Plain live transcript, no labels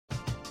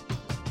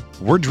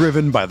We're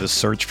driven by the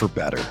search for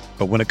better.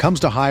 But when it comes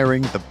to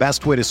hiring, the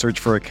best way to search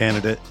for a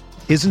candidate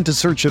isn't to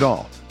search at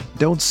all.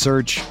 Don't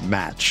search,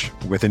 match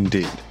with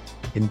Indeed.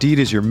 Indeed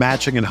is your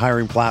matching and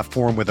hiring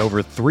platform with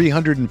over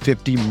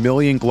 350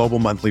 million global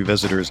monthly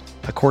visitors,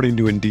 according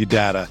to Indeed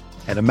data,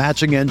 and a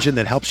matching engine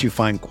that helps you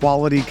find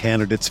quality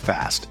candidates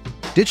fast.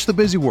 Ditch the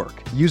busy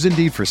work. Use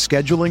Indeed for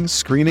scheduling,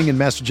 screening, and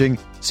messaging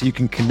so you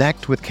can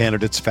connect with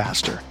candidates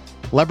faster.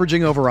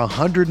 Leveraging over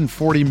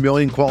 140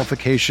 million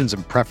qualifications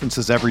and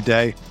preferences every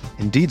day,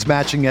 Indeed's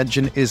matching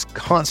engine is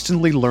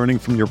constantly learning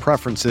from your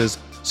preferences,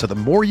 so the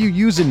more you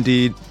use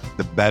Indeed,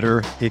 the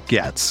better it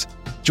gets.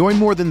 Join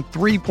more than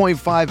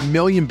 3.5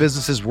 million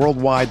businesses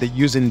worldwide that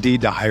use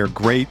Indeed to hire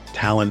great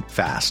talent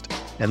fast.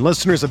 And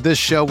listeners of this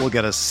show will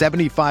get a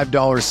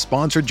 $75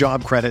 sponsored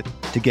job credit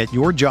to get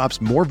your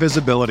jobs more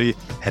visibility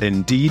at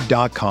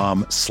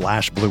Indeed.com/Blue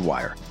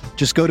Wire.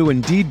 Just go to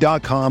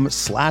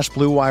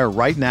Indeed.com/Blue Wire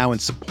right now and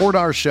support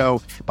our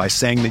show by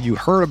saying that you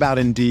heard about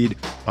Indeed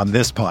on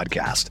this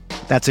podcast.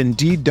 That's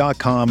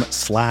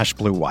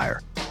Indeed.com/Blue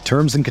Wire.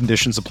 Terms and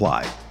conditions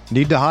apply.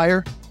 Need to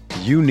hire?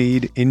 You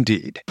need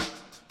Indeed.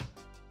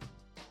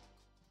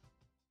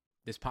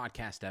 This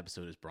podcast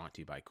episode is brought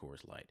to you by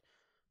Coors Light.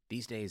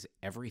 These days,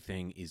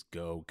 everything is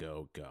go,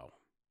 go, go.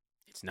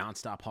 It's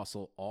nonstop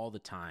hustle all the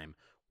time.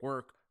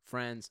 Work,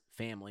 friends,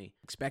 family,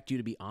 expect you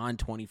to be on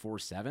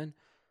 24/7.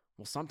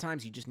 Well,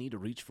 sometimes you just need to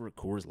reach for a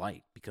Coors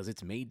Light because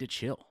it's made to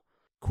chill.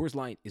 Coors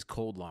Light is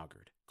cold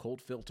lagered,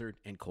 cold filtered,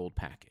 and cold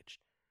packaged.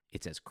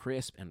 It's as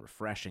crisp and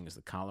refreshing as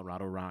the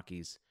Colorado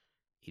Rockies.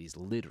 It is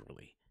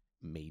literally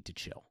made to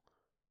chill.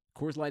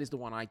 Coors Light is the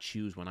one I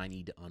choose when I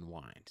need to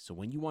unwind. So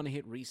when you want to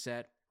hit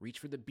reset, reach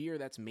for the beer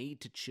that's made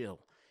to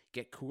chill.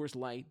 Get Coors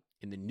Light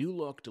in the new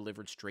look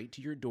delivered straight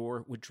to your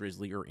door with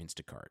Drizzly or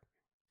Instacart.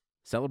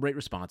 Celebrate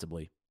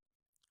responsibly.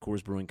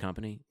 Coors Brewing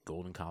Company,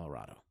 Golden,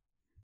 Colorado.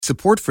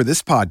 Support for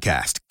this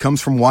podcast comes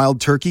from Wild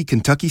Turkey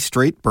Kentucky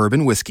Straight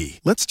Bourbon Whiskey.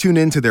 Let's tune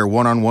in to their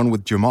one-on-one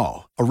with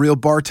Jamal, a real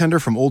bartender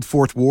from Old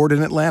Fourth Ward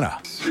in Atlanta.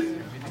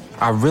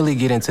 I really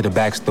get into the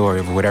backstory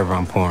of whatever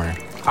I'm pouring,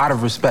 out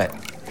of respect.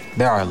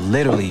 There are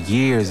literally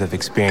years of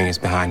experience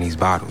behind these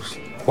bottles.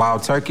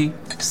 Wild Turkey,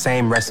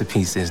 same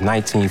recipe since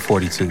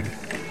 1942.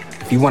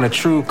 If you want a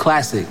true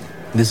classic,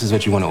 this is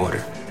what you want to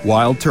order.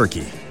 Wild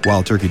Turkey.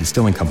 Wild Turkey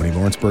Distilling Company,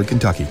 Lawrenceburg,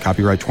 Kentucky.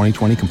 Copyright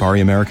 2020,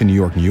 Campari American, New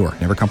York, New York.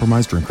 Never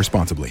compromise, drink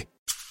responsibly.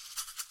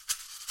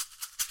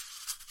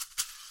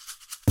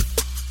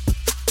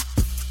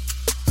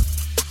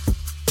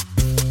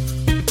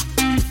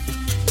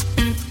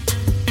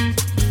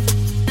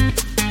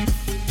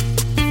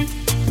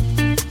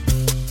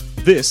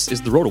 This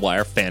is the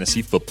RotoWire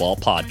Fantasy Football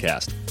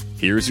Podcast.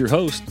 Here's your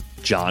host,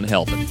 John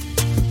Halpin.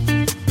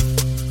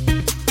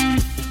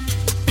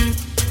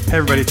 Hey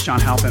everybody, it's John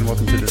Halpin.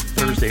 Welcome to the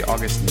Thursday,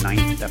 August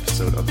 9th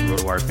episode of the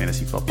RotoWire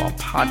Fantasy Football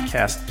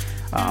Podcast.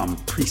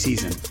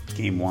 Preseason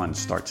game one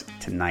starts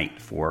tonight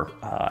for,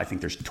 I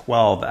think there's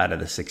 12 out of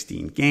the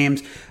 16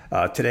 games.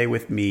 Today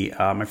with me,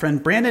 my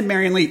friend Brandon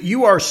Marion Lee.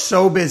 You are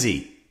so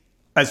busy.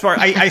 As far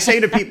I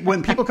say to people,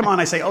 when people come on,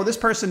 I say, oh, this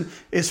person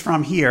is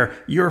from here.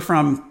 You're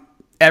from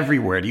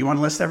everywhere. Do you want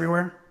to list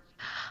everywhere?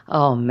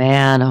 Oh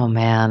man.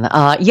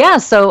 Yeah,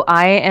 so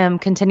I am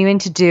continuing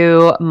to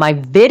do my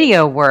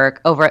video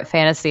work over at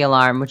Fantasy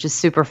Alarm, which is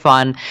super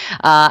fun.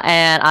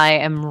 And I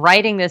am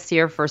writing this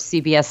year for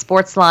CBS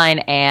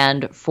Sportsline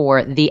and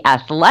for The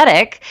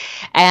Athletic.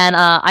 And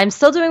I'm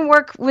still doing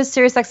work with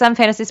SiriusXM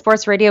Fantasy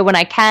Sports Radio when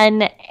I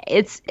can.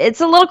 It's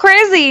a little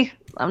crazy.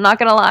 I'm not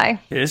going to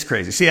lie. It is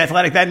crazy. See,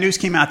 Athletic, that news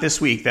came out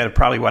this week that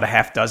probably, a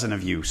half dozen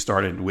of you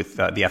started with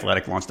The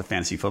Athletic launched the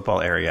fantasy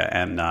football area,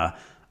 and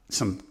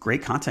some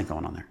great content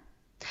going on there.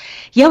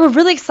 Yeah, we're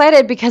really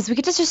excited because we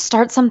get to just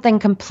start something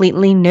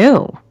completely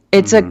new.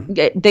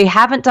 They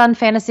haven't done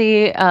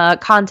fantasy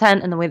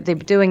content and the way that they've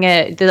been doing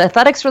it. The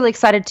Athletic's really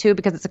excited too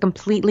because it's a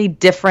completely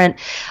different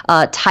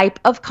type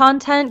of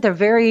content. They're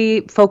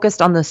very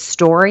focused on the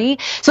story.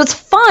 So it's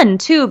fun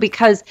too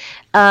because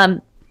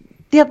The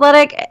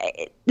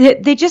Athletic,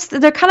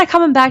 they're kind of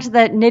coming back to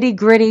that nitty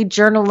gritty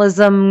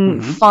journalism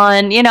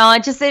fun. You know,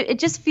 it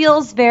just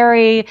feels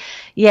very,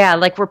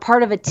 like we're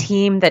part of a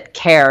team that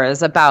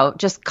cares about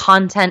just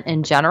content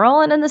in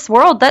general. And in this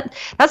world,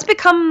 that's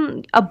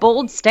become a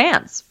bold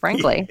stance,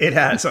 frankly. It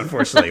has,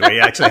 unfortunately, where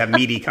you actually have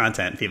meaty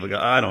content. People go,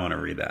 I don't want to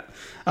read that.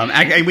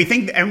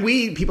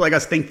 People like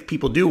us think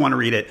people do want to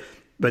read it,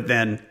 but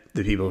then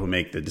the people who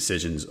make the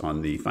decisions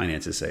on the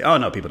finances say, oh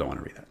no, people don't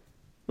want to read that.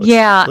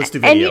 Let's do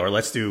video or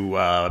let's do,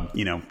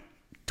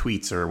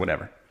 tweets or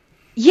whatever.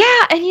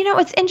 Yeah. And,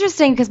 it's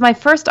interesting because my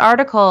first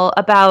article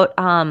about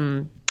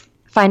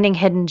finding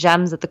hidden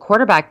gems at the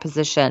quarterback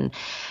position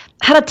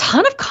had a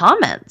ton of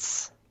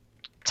comments.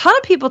 Ton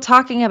of people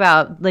talking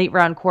about late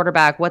round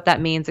quarterback, what that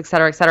means, et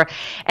cetera, et cetera.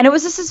 And it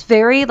was just this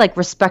very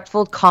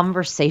respectful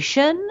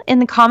conversation in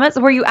the comments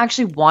where you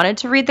actually wanted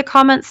to read the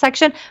comments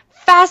section.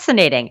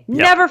 Fascinating. Yep.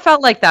 Never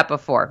felt like that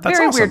before. That's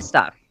very awesome. Weird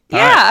stuff. All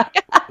yeah.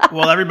 Right.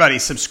 Well, everybody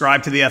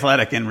subscribe to The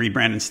Athletic and read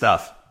Brandon's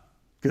stuff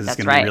because it's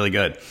going to be really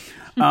good.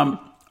 All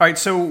All right,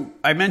 so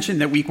I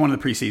mentioned that week 1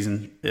 of the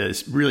preseason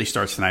really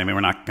starts tonight. I mean, we're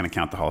not going to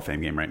count the Hall of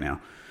Fame game right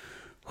now.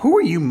 Who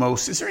are you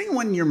is there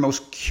anyone you're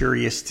most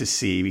curious to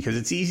see? Because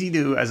it's easy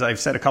to, as I've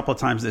said a couple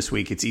of times this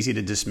week, it's easy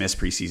to dismiss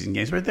preseason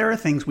games, but there are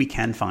things we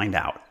can find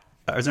out.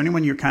 Is there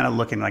anyone you're kind of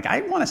looking like,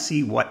 I want to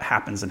see what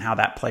happens and how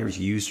that player is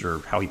used or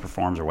how he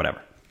performs or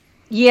whatever?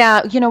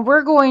 Yeah,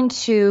 we're going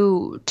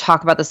to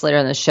talk about this later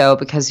in the show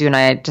because you and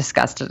I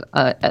discussed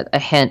a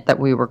hint that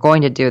we were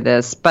going to do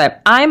this. But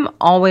I'm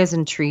always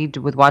intrigued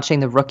with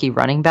watching the rookie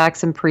running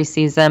backs in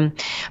preseason.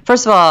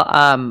 First of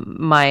all,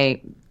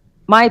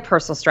 my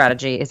personal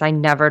strategy is I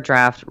never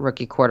draft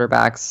rookie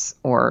quarterbacks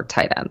or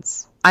tight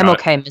ends. I'm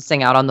okay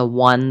missing out on the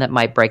one that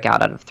might break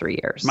out of 3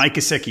 years. Mike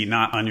Gesicki,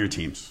 not on your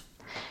teams.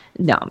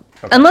 No,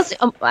 okay. Unless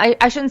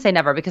I shouldn't say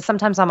never, because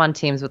sometimes I'm on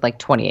teams with like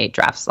 28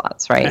 draft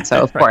slots, right?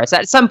 So of course,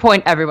 at some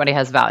point, everybody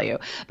has value,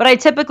 but I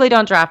typically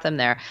don't draft them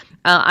there.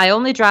 I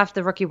only draft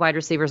the rookie wide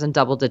receivers in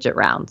double-digit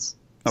rounds.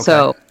 Okay.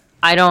 So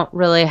I don't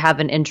really have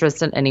an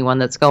interest in anyone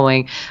that's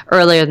going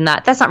earlier than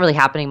that. That's not really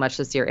happening much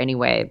this year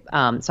anyway. So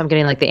I'm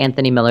getting like the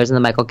Anthony Millers and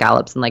the Michael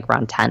Gallups in like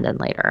round 10 and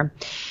later.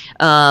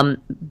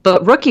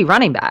 But rookie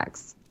running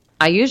backs,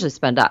 I usually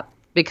spend up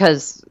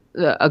because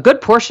a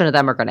good portion of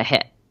them are going to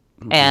hit.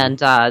 Mm-hmm. And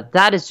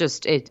that is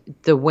just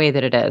the way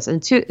that it is.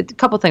 And a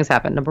couple things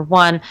happen. Number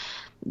one,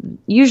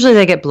 usually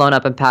they get blown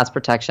up in pass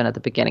protection at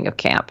the beginning of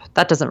camp.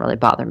 That doesn't really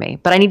bother me.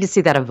 But I need to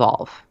see that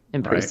evolve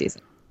in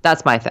preseason. Right.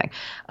 That's my thing.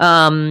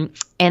 And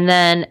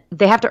then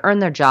they have to earn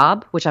their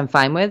job, which I'm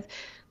fine with.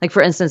 Like,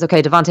 for instance,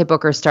 okay, Devontae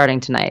Booker is starting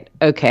tonight.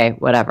 Okay,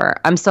 whatever.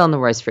 I'm still in the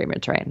Royce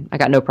Freeman train. I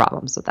got no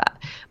problems with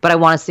that. But I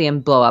want to see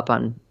him blow up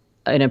in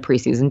a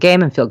preseason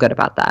game and feel good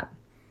about that.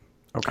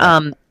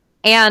 Okay.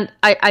 And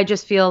I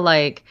just feel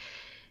like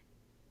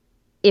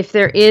if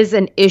there is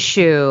an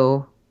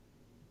issue,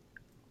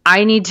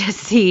 I need to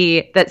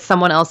see that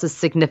someone else is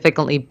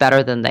significantly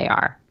better than they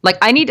are. Like,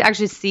 I need to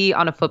actually see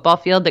on a football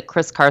field that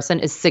Chris Carson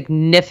is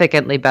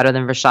significantly better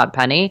than Rashad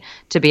Penny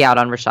to be out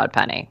on Rashad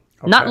Penny.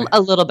 Okay. Not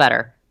a little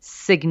better,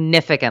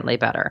 significantly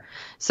better.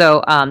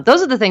 So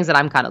those are the things that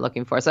I'm kind of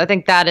looking for. So I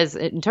think that is,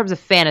 in terms of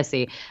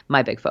fantasy,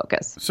 my big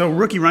focus. So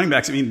rookie running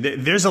backs, I mean,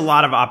 there's a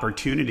lot of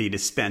opportunity to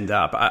spend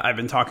up. I've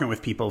been talking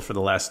with people for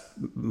the last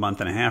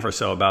month and a half or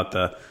so about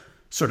the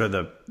sort of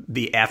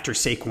the after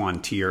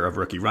Saquon tier of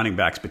rookie running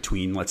backs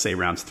between, let's say,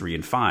 rounds 3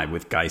 and 5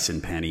 with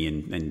Geisen, Penny,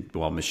 and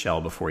Michelle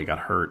before he got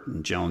hurt,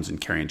 and Jones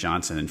and Kerryon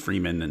Johnson and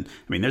Freeman. And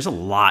I mean, there's a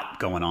lot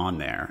going on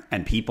there,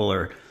 and people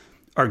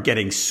are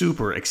getting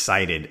super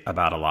excited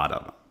about a lot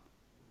of them.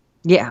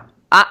 Yeah.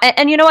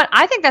 And you know what?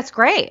 I think that's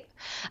great.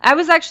 I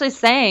was actually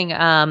saying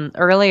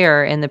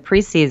earlier in the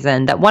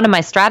preseason that one of my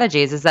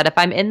strategies is that if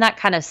I'm in that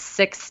kind of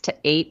 6 to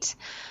 8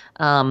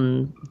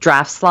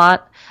 draft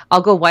slot,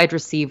 I'll go wide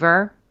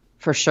receiver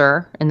for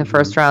sure in the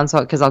first round.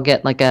 So, because I'll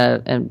get like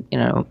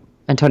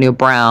Antonio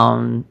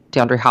Brown,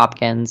 DeAndre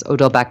Hopkins,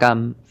 Odell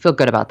Beckham, feel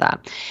good about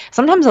that.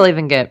 Sometimes I'll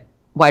even get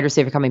wide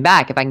receiver coming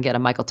back if I can get a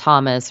Michael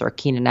Thomas or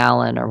Keenan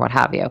Allen or what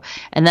have you.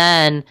 And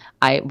then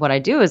what I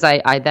do is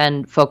I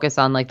then focus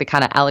on like the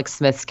kind of Alex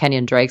Smiths,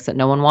 Kenyon Drakes that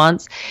no one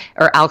wants,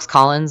 or Alex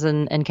Collins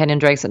and Kenyon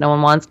Drakes that no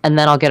one wants. And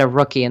then I'll get a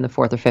rookie in the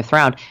 4th or 5th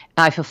round.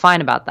 And I feel fine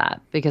about that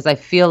because I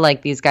feel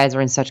like these guys are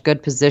in such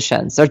good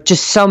positions. There are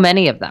just so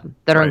many of them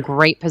that are in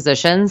great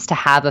positions to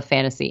have a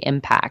fantasy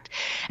impact.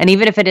 And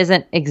even if it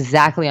isn't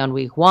exactly on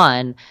week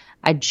 1,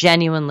 I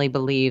genuinely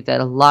believe that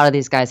a lot of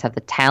these guys have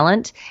the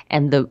talent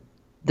and the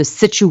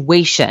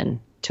situation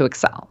to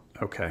excel.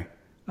 Okay.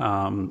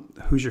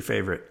 Who's your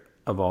favorite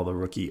of all the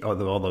rookie, of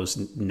all those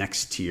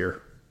next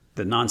tier,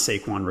 the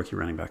non-Saquon rookie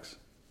running backs?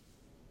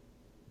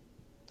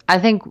 I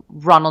think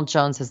Ronald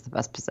Jones is the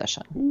best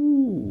position.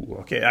 Ooh,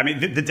 okay. I mean,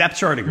 the depth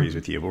chart agrees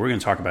with you, but we're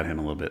going to talk about him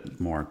a little bit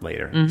more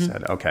later.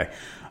 Said, okay.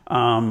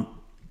 All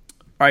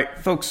right,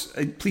 folks,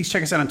 please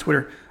check us out on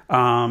Twitter.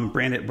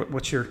 Brandon,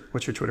 what's your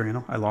Twitter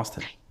handle? I lost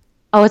it.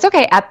 Oh, it's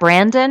okay. At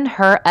Brandon,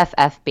 her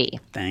FFB.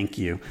 Thank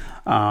you.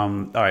 All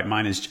right.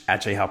 Mine is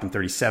at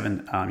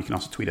jhalpin37. You can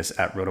also tweet us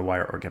at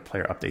RotoWire or get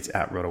player updates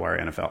at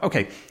RotoWire NFL.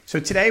 Okay.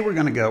 So today we're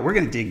going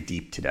to dig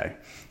deep today.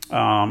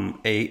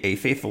 A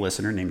faithful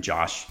listener named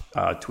Josh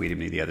tweeted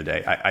me the other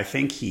day.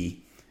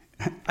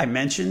 I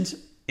mentioned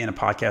in a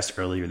podcast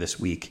earlier this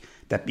week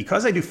that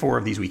because I do 4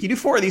 of these a week, you do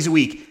 4 of these a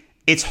week,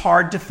 it's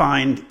hard to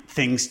find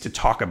things to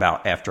talk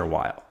about after a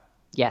while.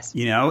 Yes.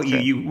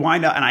 You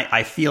wind up, and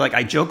I feel like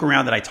I joke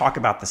around that I talk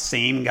about the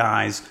same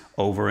guys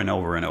over and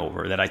over and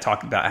over, that I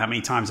talk about how many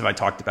times have I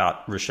talked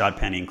about Rashad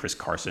Penny and Chris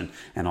Carson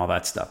and all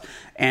that stuff.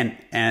 And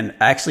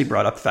I actually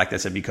brought up the fact that I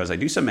said, because I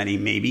do so many,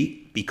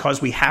 maybe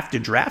because we have to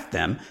draft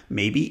them,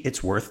 maybe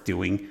it's worth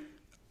doing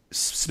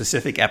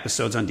specific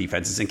episodes on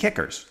defenses and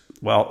kickers.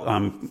 Well,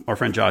 our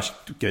friend Josh,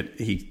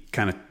 he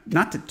kind of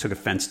not took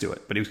offense to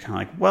it, but he was kind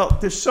of like, well,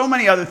 there's so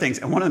many other things.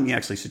 And one of them he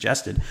actually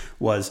suggested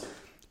was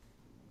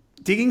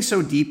digging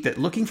so deep that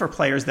looking for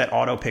players that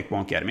auto pick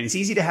won't get. I mean, it's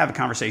easy to have a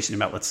conversation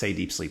about, let's say,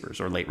 deep sleepers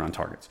or late run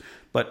targets,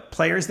 but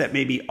players that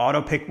maybe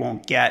auto pick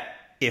won't get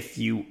if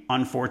you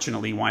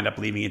unfortunately wind up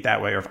leaving it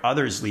that way, or if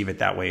others leave it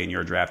that way in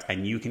your draft,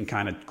 and you can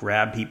kind of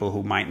grab people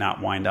who might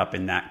not wind up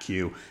in that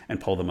queue and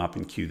pull them up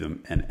and queue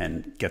them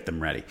and get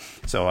them ready.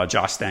 So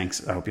Josh,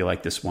 thanks. I hope you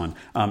like this one.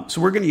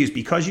 So we're going to use,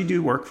 because you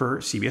do work for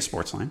CBS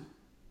Sportsline,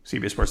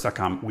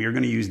 CBSSports.com, we are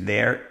going to use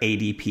their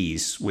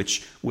ADPs,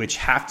 which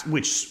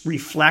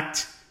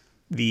reflect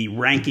the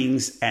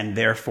rankings and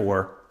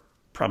therefore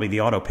probably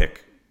the auto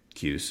pick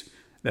queues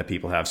that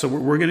people have. So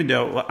we're going to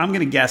do, I'm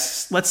going to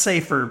guess, let's say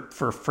for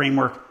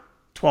framework,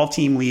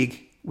 12-team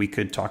league, we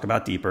could talk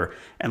about deeper.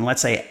 And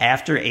let's say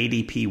after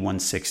ADP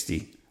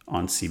 160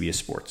 on CBS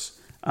Sports.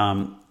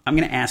 I'm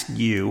going to ask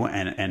you,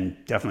 and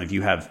definitely if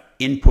you have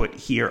input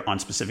here on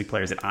specific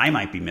players that I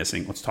might be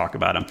missing, let's talk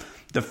about them.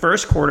 The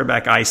first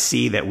quarterback I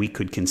see that we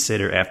could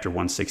consider after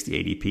 160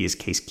 ADP is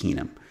Case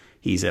Keenum.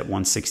 He's at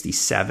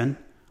 167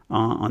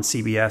 on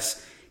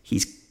CBS.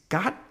 He's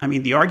got,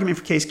 the argument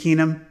for Case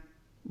Keenum,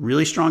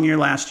 really strong year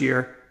last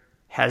year,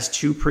 has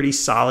two pretty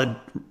solid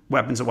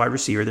weapons at wide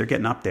receiver. They're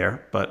getting up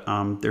there, but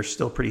they're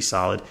still pretty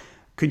solid.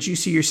 Could you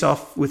see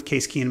yourself with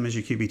Case Keenum as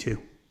your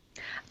QB2?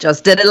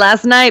 Just did it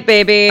last night,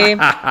 baby. And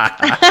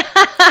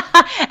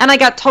I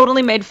got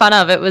totally made fun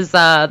of. It was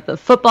the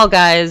football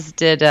guys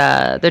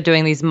they're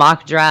doing these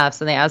mock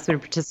drafts, and they asked me to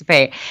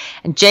participate.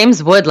 And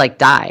James Wood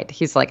died.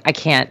 He's like, I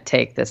can't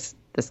take this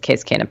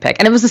Case Keenum pick.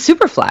 And it was a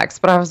super flex,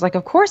 but I was like,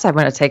 of course I'm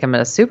going to take him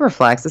in a super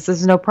flex. This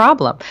is no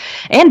problem.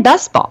 And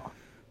best ball.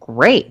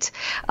 Great.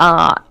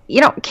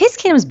 Case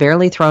Keenum's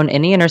barely thrown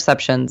any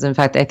interceptions. In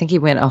fact, I think he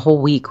went a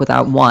whole week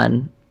without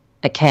one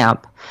at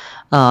camp.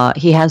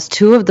 He has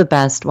two of the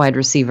best wide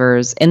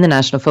receivers in the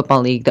National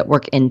Football League that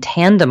work in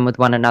tandem with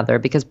one another,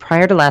 because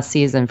prior to last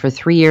season, for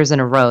 3 years in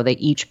a row, they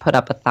each put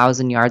up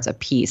 1,000 yards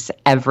apiece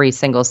every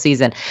single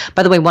season.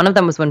 By the way, one of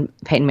them was when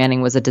Peyton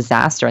Manning was a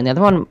disaster, and the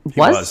other one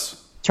was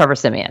Trevor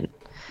Siemian.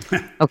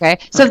 Okay,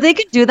 so if they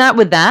could do that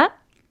with that,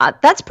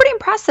 that's pretty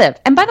impressive.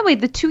 And by the way,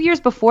 the 2 years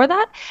before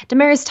that,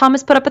 Demaryius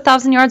Thomas put up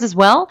 1,000 yards as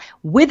well,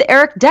 with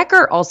Eric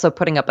Decker also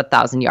putting up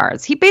 1,000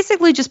 yards. He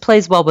basically just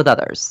plays well with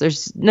others.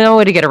 There's no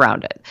way to get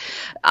around it.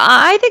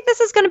 I think this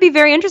is going to be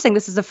very interesting.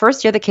 This is the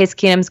first year that Case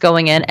Keenum's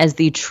going in as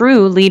the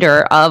true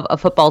leader of a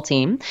football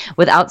team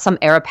without some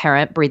heir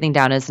apparent breathing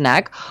down his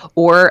neck,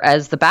 or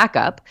as the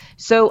backup.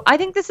 So I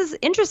think this is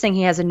interesting.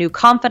 He has a new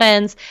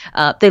confidence.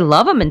 They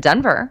love him in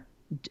Denver.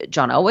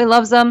 John Elway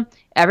loves him.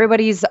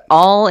 Everybody's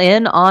all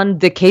in on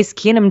the Case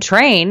Keenum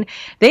train.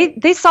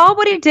 They saw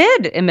what he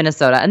did in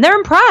Minnesota, and they're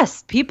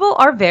impressed. People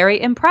are very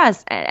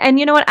impressed. And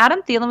you know what?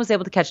 Adam Thielen was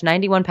able to catch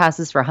 91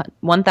 passes for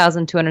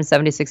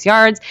 1,276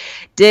 yards.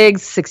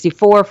 Diggs,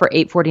 64 for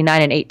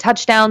 849 and 8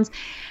 touchdowns.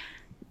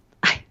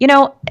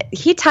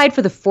 He tied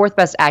for the fourth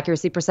best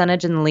accuracy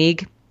percentage in the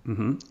league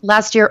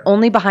last year,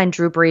 only behind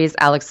Drew Brees,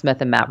 Alex Smith,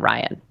 and Matt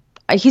Ryan.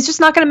 He's just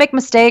not going to make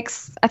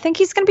mistakes. I think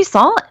he's going to be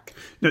solid.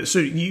 No,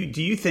 so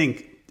do you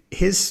think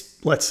his,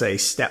 let's say,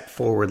 step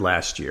forward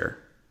last year,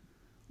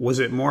 was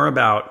it more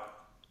about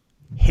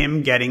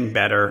him getting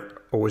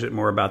better, or was it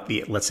more about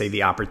the, let's say,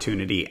 the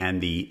opportunity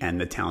and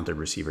the talented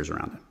receivers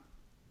around him?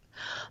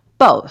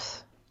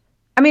 Both.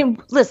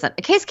 Listen,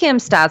 Case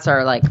Keenum's stats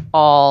are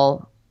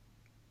all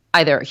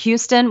either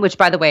Houston, which,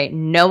 by the way,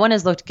 no one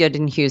has looked good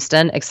in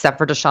Houston except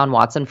for Deshaun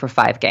Watson for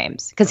 5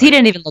 games, because he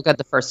didn't even look good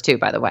the first 2,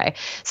 by the way.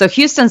 So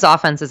Houston's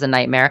offense is a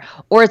nightmare,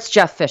 or it's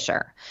Jeff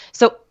Fisher.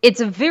 So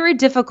it's a very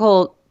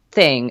difficult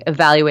thing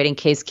evaluating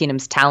Case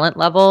Keenum's talent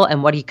level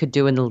and what he could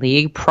do in the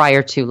league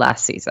prior to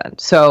last season.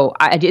 So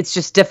it's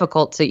just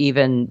difficult to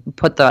even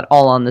put that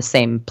all on the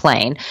same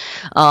plane.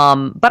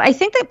 But I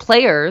think that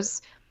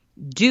players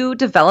do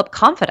develop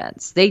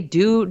confidence. They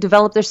do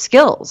develop their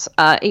skills.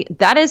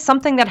 That is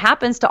something that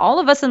happens to all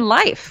of us in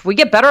life. We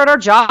get better at our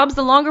jobs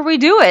the longer we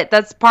do it.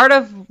 That's part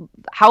of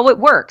how it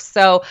works.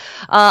 So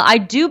I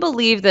do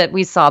believe that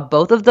we saw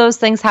both of those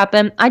things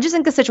happen. I just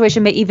think the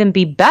situation may even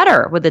be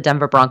better with the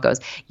Denver Broncos.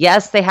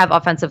 Yes, they have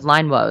offensive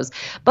line woes.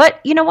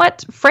 But you know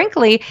what?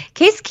 Frankly,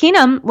 Case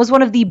Keenum was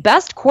one of the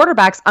best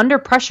quarterbacks under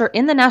pressure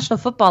in the National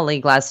Football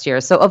League last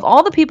year. So of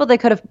all the people they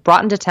could have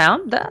brought into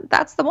town,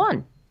 that's the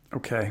one.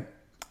 Okay.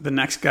 The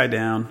next guy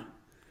down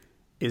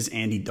is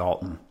Andy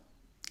Dalton.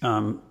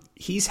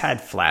 He's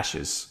had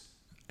flashes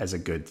as a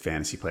good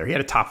fantasy player. He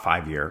had a top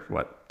 5 year,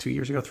 2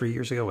 years ago, 3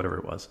 years ago, whatever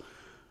it was.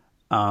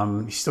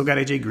 He's still got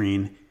AJ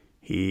Green.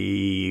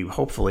 He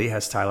hopefully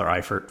has Tyler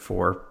Eifert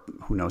for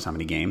who knows how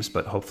many games,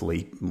 but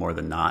hopefully more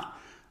than not.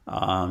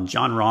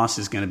 John Ross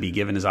is going to be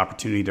given his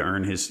opportunity to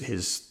earn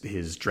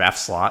his draft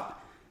slot.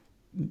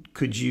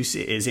 Could you see,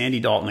 is Andy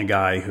Dalton a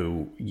guy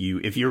who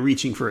if you're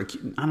reaching for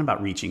not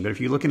about reaching, but if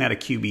you're looking at a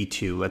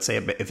QB2, let's say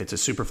if it's a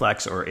super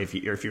flex, or if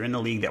you're in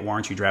the league that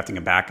warrants you drafting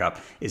a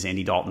backup, is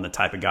Andy Dalton the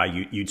type of guy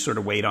you'd sort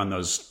of wait on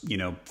those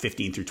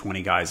 15 through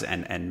 20 guys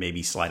and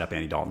maybe slide up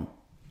Andy Dalton?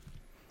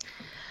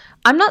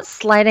 I'm not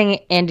sliding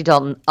Andy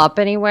Dalton up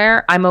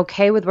anywhere. I'm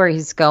okay with where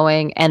he's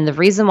going. And the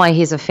reason why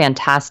he's a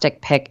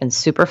fantastic pick in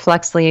super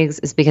flex leagues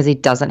is because he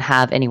doesn't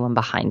have anyone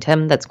behind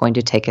him that's going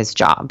to take his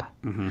job.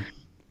 Mm-hmm.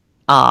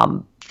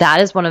 That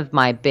is one of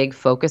my big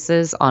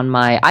focuses on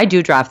I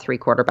do draft 3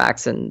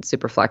 quarterbacks in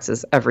super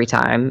flexes every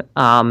time.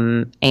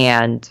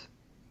 And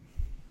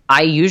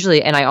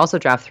I also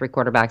draft 3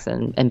 quarterbacks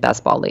in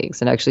best ball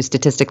leagues. And actually,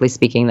 statistically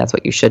speaking, that's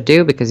what you should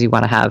do because you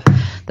want to have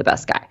the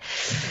best guy.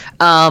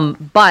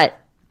 But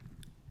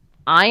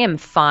I am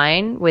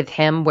fine with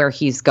him where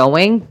he's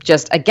going.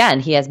 Just,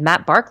 again, he has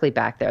Matt Barkley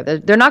back there.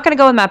 They're not going to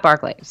go with Matt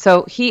Barkley.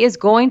 So he is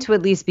going to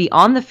at least be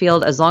on the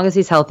field as long as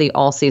he's healthy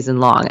all season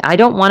long. I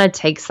don't want to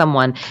take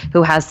someone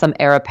who has some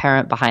heir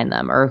apparent behind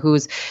them or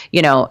who's,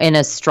 in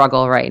a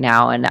struggle right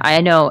now. And I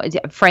know,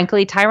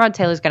 frankly, Tyrod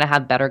Taylor's going to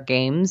have better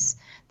games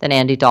than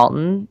Andy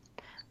Dalton.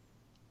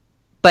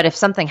 But if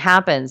something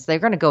happens, they're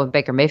going to go with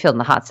Baker Mayfield in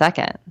the hot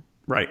second.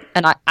 Right.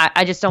 And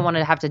I just don't want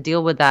to have to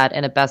deal with that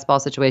in a best ball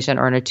situation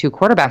or in a 2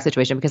 quarterback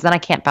situation because then I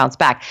can't bounce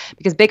back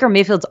because Baker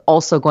Mayfield's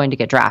also going to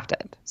get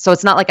drafted. So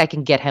it's not like I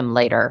can get him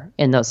later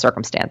in those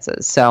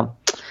circumstances. So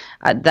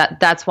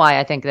that's why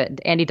I think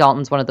that Andy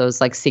Dalton's one of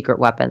those like secret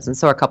weapons. And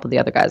so are a couple of the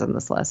other guys on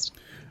this list.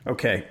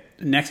 Okay.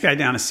 Next guy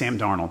down is Sam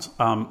Darnold.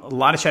 A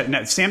lot of chat.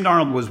 Now, Sam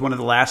Darnold was one of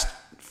the last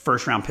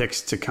first round picks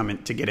to come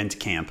in to get into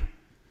camp.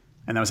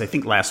 And that was, I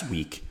think, last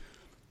week.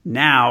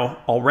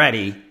 Now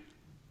already,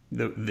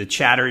 the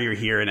chatter you're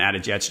hearing at a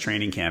Jets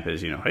training camp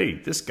is, hey,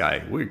 this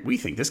guy, we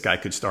think this guy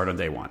could start on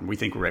day one. We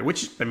think we're right,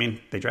 which, I mean,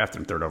 they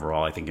drafted him 3rd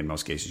overall. I think in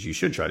most cases you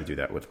should try to do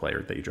that with a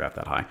player that you draft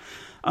that high.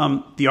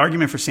 The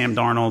argument for Sam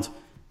Darnold,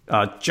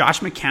 Josh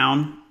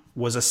McCown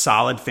was a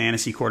solid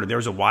fantasy quarterback. There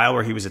was a while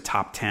where he was a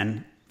top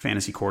 10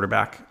 fantasy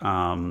quarterback.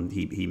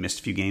 He missed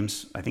a few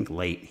games. I think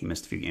late he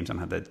missed a few games. I don't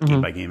have that game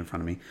by game in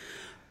front of me.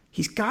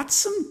 He's got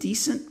some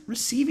decent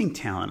receiving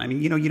talent. I mean,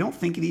 you don't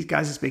think of these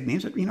guys as big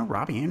names, but,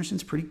 Robbie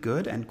Anderson's pretty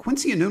good. And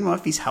Quincy Enunwa,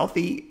 if he's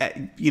healthy,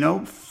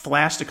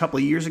 flashed a couple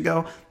of years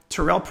ago.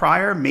 Terrell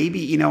Pryor,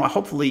 maybe,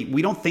 hopefully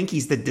we don't think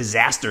he's the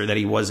disaster that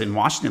he was in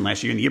Washington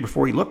last year. And the year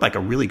before, he looked like a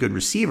really good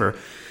receiver.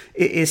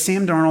 Is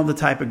Sam Darnold the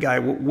type of guy?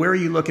 Where are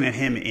you looking at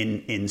him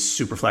in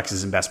super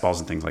flexes and best balls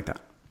and things like that?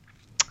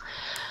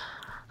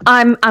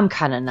 I'm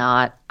kind of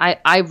not.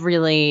 I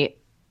really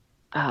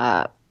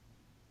Sam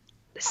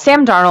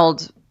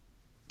Darnold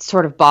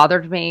sort of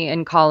bothered me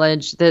in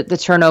college. The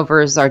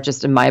turnovers are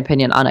just, in my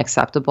opinion,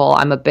 unacceptable.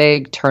 I'm a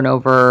big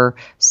turnover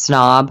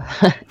snob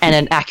and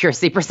an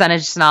accuracy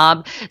percentage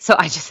snob, so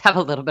I just have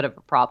a little bit of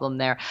a problem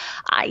there.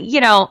 I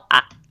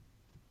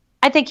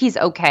think he's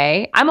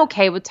okay. I'm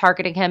okay with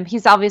targeting him.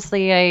 He's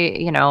obviously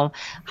a,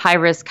 high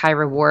risk, high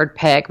reward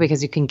pick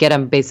because you can get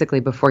him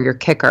basically before your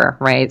kicker,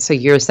 right? So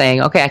you're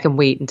saying, okay, I can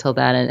wait until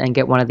then and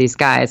get one of these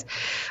guys.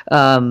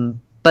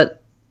 But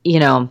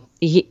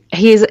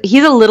he's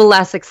a little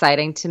less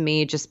exciting to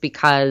me just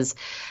because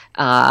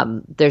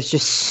there's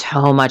just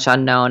so much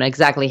unknown.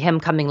 Exactly, him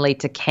coming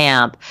late to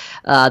camp,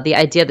 the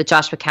idea that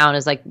Josh McCown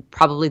is like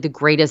probably the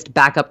greatest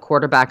backup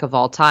quarterback of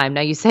all time.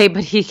 Now you say,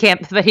 but he's going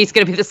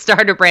to be the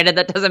starter, Brandon.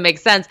 That doesn't make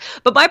sense.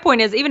 But my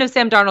point is, even if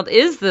Sam Darnold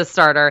is the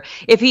starter,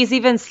 if he's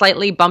even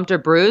slightly bumped or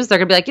bruised, they're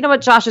going to be like, you know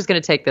what, Josh is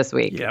going to take this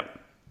week. Yep.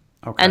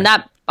 Okay. And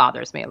that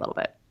bothers me a little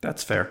bit.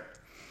 That's fair.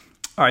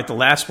 All right, the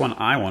last one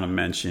I want to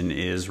mention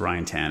is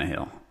Ryan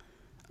Tannehill.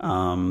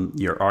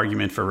 Your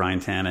argument for Ryan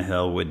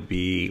Tannehill would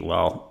be,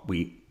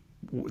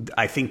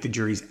 I think the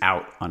jury's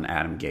out on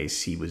Adam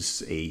Gase. He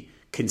was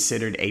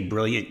considered a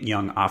brilliant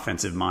young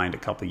offensive mind a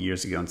couple of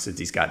years ago, and since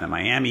he's gotten to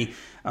Miami,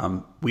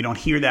 we don't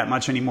hear that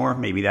much anymore.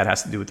 Maybe that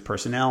has to do with the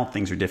personnel.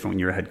 Things are different when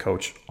you're a head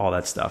coach, all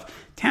that stuff.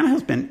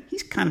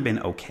 He's kind of been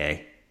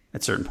okay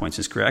at certain points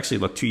in his career. Actually,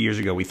 look, 2 years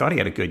ago, we thought he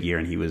had a good year,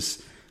 and he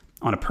was,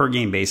 on a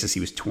per-game basis, he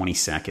was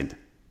 22nd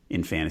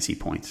in fantasy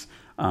points.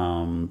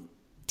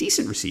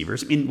 Decent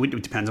receivers. I mean,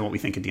 it depends on what we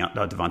think of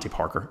Devontae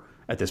Parker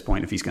at this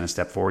point, if he's going to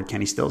step forward.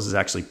 Kenny Stills is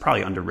actually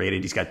probably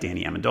underrated. He's got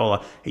Danny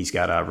Amendola. He's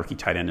got a rookie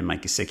tight end in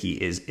Mike Gesicki.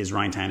 Is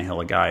Ryan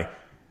Tannehill a guy?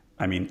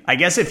 I mean, I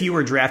guess if you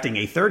were drafting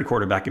a 3rd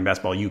quarterback in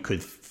best ball,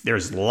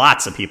 there's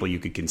lots of people you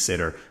could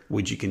consider.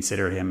 Would you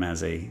consider him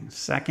as a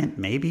 2nd,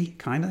 maybe,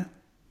 kind of?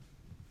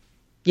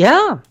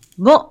 Yeah.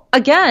 Well,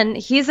 again,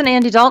 he's an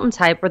Andy Dalton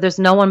type where there's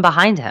no one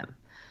behind him.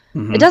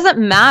 Mm-hmm. It doesn't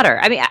matter.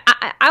 I mean,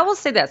 I will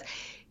say this.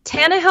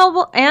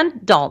 Tannehill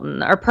and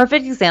Dalton are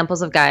perfect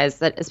examples of guys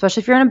that,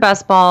 especially if you're in a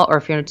best ball or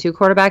if you're in a 2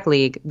 quarterback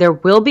league, there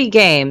will be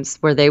games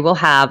where they will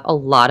have a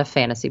lot of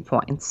fantasy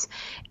points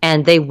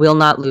and they will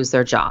not lose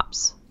their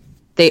jobs.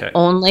 They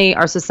only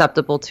are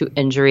susceptible to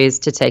injuries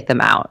to take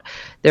them out.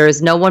 There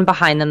is no one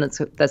behind them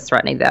that's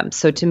threatening them.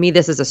 So to me,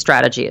 this is a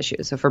strategy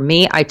issue. So for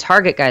me, I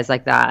target guys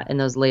like that in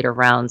those later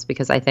rounds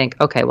because I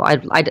think, okay, well,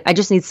 I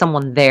just need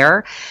someone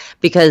there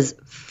because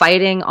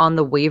fighting on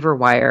the waiver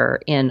wire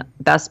in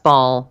best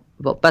ball,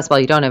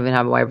 you don't even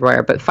have a waiver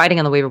wire, but fighting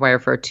on the waiver wire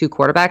for a 2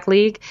 quarterback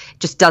league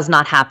just does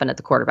not happen at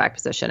the quarterback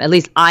position. At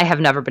least I have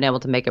never been able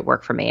to make it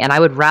work for me. And I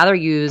would rather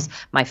use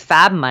my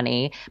fab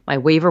money, my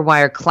waiver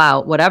wire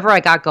clout, whatever I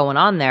got going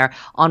on there,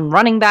 on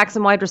running backs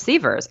and wide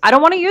receivers. I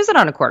don't want to use it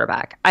on a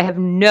quarterback. I have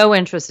no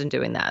interest in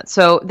doing that.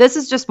 So this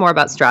is just more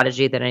about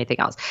strategy than anything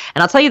else.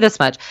 And I'll tell you this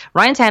much.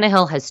 Ryan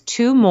Tannehill has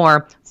 2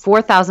 more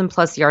 4,000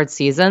 plus yard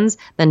seasons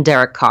than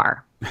Derek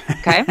Carr.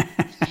 Okay?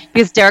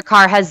 Because Derek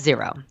Carr has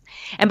 0.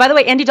 And by the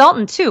way, Andy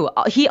Dalton, too,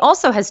 he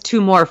also has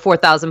 2 more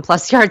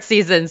 4,000-plus yard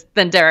seasons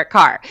than Derek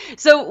Carr.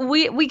 So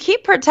we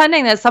keep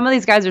pretending that some of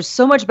these guys are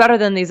so much better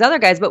than these other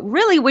guys. But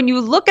really, when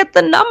you look at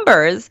the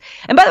numbers,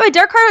 and by the way,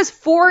 Derek Carr has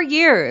 4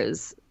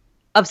 years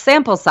of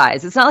sample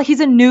size. It's not like he's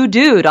a new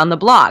dude on the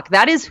block.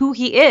 That is who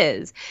he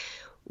is.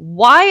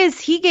 Why is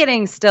he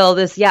getting still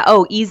this,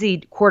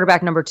 easy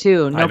quarterback number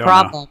 2, no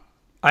problem?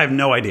 I have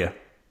no idea.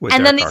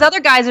 And then these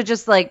other guys are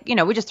just like,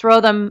 we just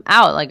throw them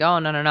out like, oh,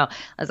 no.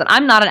 Listen,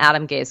 I'm not an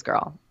Adam Gase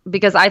girl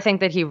because I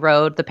think that he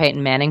rode the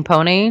Peyton Manning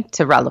pony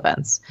to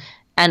relevance.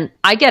 And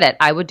I get it.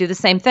 I would do the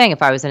same thing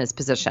if I was in his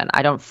position.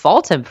 I don't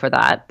fault him for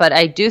that. But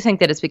I do think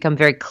that it's become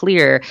very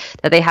clear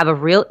that they have a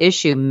real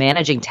issue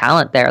managing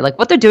talent there. Like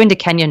what they're doing to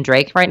Kenyon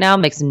Drake right now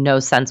makes no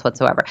sense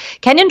whatsoever.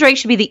 Kenyon Drake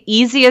should be the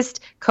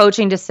easiest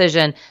coaching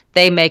decision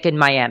they make in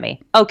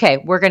Miami. Okay,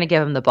 we're going to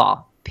give him the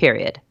ball,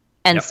 period.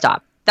 And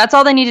stop. That's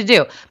all they need to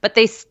do. But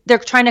they're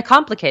trying to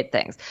complicate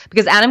things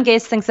because Adam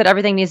Gase thinks that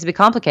everything needs to be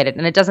complicated,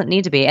 and it doesn't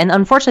need to be. And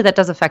unfortunately, that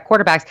does affect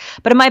quarterbacks.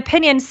 But in my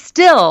opinion,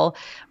 still,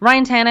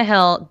 Ryan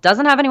Tannehill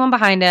doesn't have anyone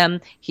behind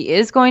him. He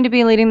is going to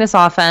be leading this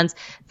offense.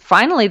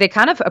 Finally, they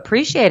kind of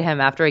appreciate him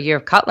after a year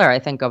of Cutler, I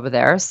think, over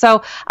there.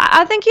 So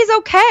I think he's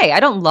okay. I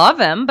don't love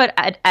him, but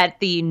at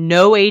the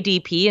no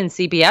ADP in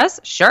CBS,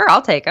 sure,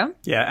 I'll take him.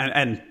 Yeah,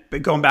 and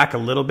going back a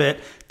little bit,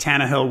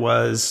 Tannehill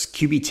was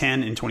QB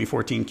 10 in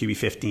 2014, QB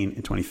 15 in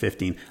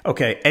 2015.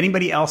 Okay,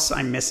 anybody else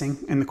I'm missing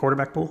in the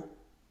quarterback pool?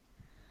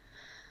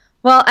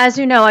 Well, as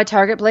you know, I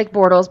target Blake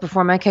Bortles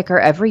before my kicker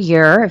every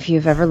year, if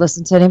you've ever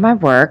listened to any of my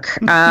work.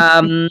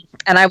 And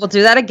I will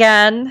do that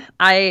again.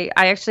 I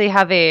actually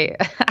have I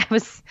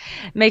was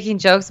making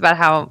jokes about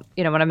how,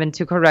 when I'm in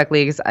 2 quarterback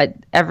leagues,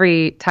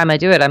 every time I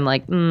do it, I'm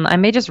like, I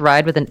may just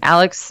ride with an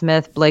Alex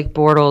Smith, Blake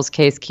Bortles,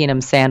 Case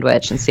Keenum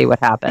sandwich and see what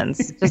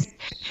happens.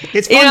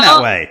 It's fun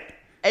that way.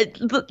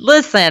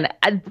 Listen,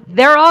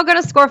 they're all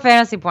going to score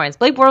fantasy points.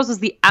 Blake Bortles was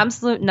the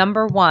absolute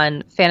number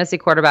 1 fantasy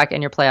quarterback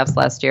in your playoffs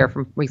last year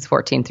from weeks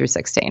 14 through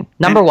 16.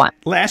 Number 1.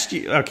 Last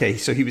year, okay,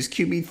 so he was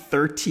QB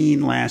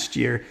 13 last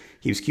year.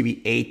 He was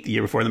QB 8 the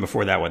year before. And then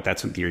before that,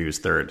 that's when the year he was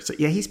 3rd. So,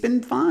 yeah, he's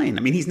been fine.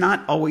 I mean, he's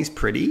not always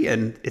pretty,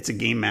 and it's a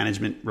game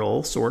management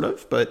role, sort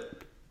of,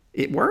 but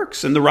it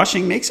works, and the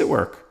rushing makes it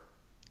work.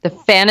 The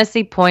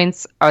fantasy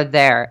points are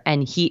there,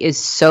 and he is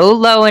so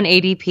low in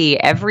ADP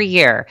every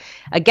year.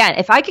 Again,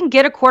 if I can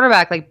get a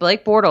quarterback like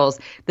Blake Bortles,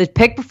 the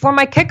pick before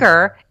my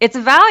kicker, it's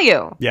a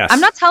value. Yes.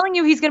 I'm not telling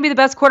you he's going to be the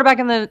best quarterback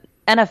in the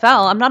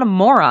NFL. I'm not a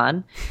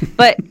moron.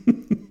 But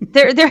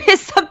there is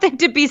something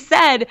to be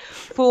said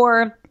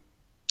for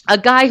a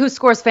guy who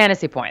scores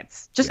fantasy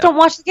points. Just don't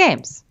watch the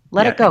games.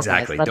 Let it go,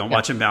 exactly. Guys. Don't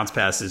watch him bounce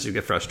passes. You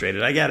get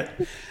frustrated. I get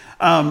it.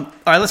 All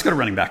right, let's go to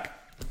running back.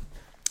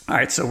 All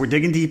right, so we're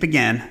digging deep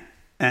again.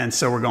 And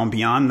so we're going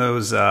beyond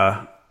those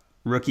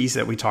rookies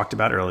that we talked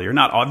about earlier.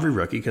 Not every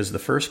rookie, because the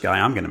first guy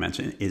I'm going to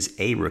mention is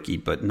a rookie,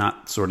 but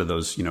not sort of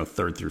those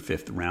 3rd through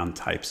 5th round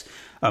types.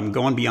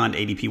 Going beyond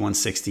ADP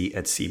 160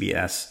 at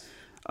CBS.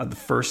 The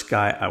first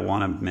guy I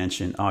want to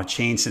mention,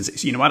 changed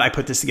since, you know what? I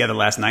put this together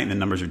last night and the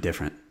numbers are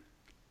different.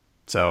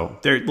 So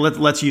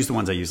let's use the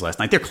ones I used last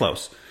night. They're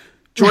close.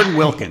 Jordan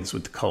Wilkins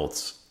with the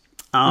Colts.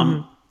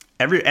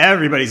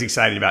 Everybody's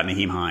excited about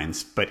Nyheim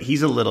Hines, but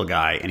he's a little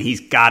guy, and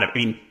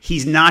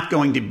he's not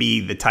going to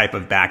be the type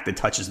of back that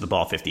touches the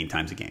ball 15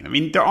 times a game. I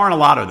mean, there aren't a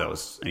lot of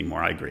those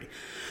anymore. I agree.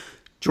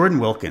 Jordan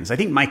Wilkins. I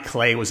think Mike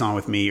Clay was on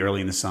with me early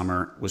in the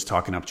summer, was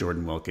talking up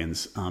Jordan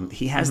Wilkins.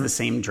 He has the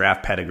same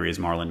draft pedigree as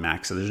Marlon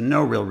Mack, so there's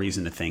no real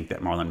reason to think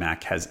that Marlon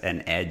Mack has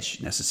an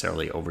edge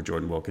necessarily over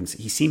Jordan Wilkins.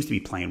 He seems to be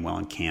playing well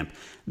in camp.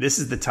 This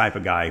is the type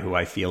of guy who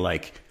I feel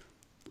like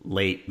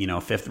late,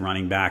 5th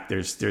running back,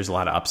 there's a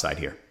lot of upside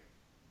here.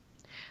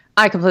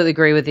 I completely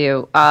agree with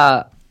you.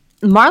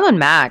 Marlon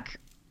Mack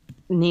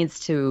needs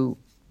to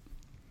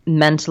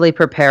mentally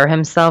prepare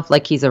himself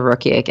like he's a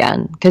rookie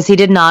again, because he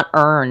did not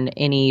earn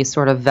any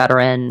sort of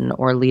veteran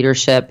or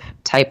leadership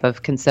type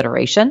of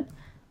consideration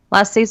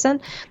last season,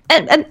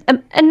 and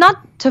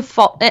not to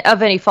fault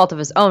of any fault of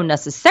his own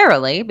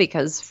necessarily,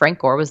 because Frank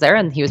Gore was there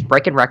and he was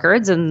breaking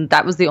records, and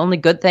that was the only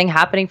good thing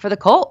happening for the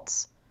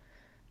Colts.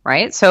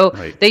 Right. So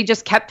they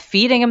just kept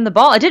feeding him the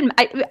ball.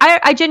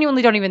 I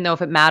genuinely don't even know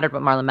if it mattered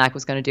what Marlon Mack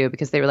was going to do,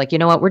 because they were like, you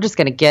know what, we're just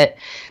going to get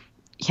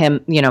him,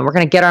 we're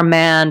going to get our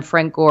man,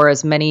 Frank Gore,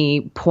 as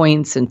many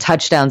points and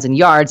touchdowns and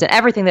yards and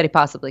everything that he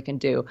possibly can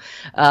do.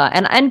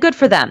 And good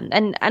for them.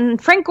 And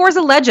Frank Gore's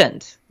a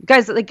legend.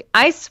 Guys, like,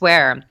 I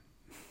swear,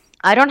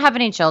 I don't have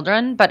any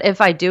children, but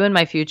if I do in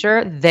my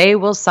future, they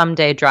will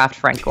someday draft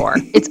Frank Gore.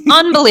 It's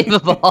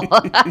unbelievable.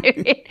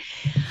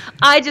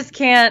 I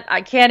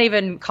can't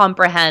even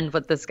comprehend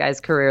what this guy's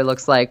career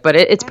looks like, but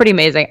it's pretty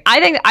amazing. I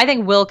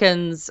think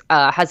Wilkins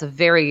has a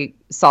very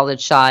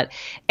solid shot.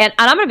 And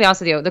I'm going to be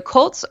honest with you, the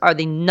Colts are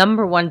the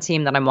number 1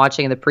 team that I'm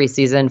watching in the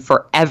preseason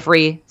for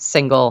every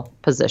single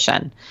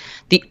position.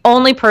 The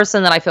only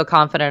person that I feel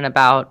confident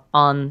about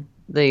on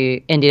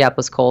the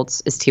Indianapolis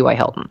Colts is T.Y.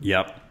 Hilton.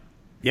 Yep.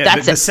 Yeah,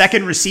 the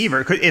second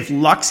receiver, if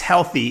Luck's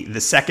healthy,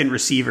 the second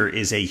receiver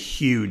is a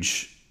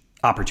huge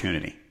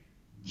opportunity.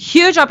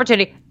 Huge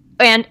opportunity.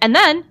 And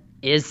then,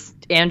 is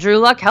Andrew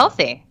Luck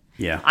healthy?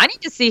 Yeah. I need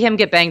to see him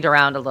get banged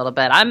around a little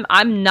bit.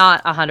 I'm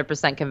not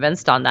 100%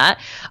 convinced on that.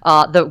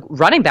 The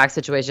running back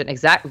situation,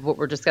 exactly what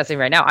we're discussing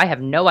right now, I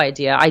have no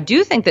idea. I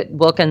do think that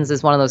Wilkins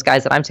is one of those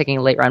guys that I'm taking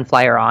a late round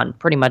flyer on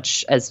pretty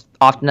much as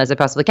often as I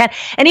possibly can.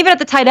 And even at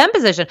the tight end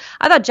position,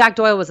 I thought Jack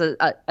Doyle was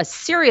a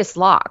serious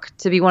lock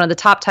to be one of the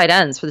top tight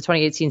ends for the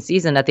 2018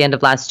 season at the end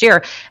of last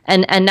year.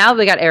 And now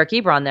we got Eric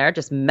Ebron there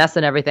just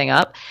messing everything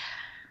up.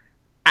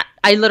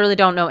 I literally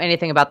don't know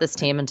anything about this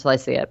team until I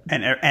see it.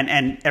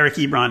 And Eric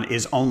Ebron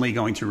is only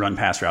going to run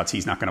pass routes.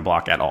 He's not going to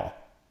block at all.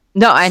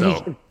 No,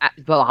 and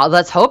well,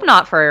 let's hope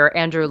not for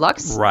Andrew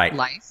Luck's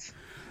life.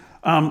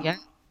 Yeah.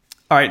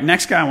 All right,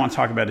 next guy I want to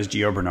talk about is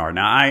Gio Bernard.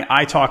 Now,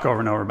 I talk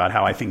over and over about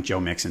how I think Joe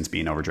Mixon's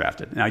being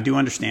overdrafted. And I do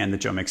understand that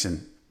Joe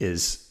Mixon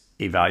is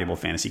a valuable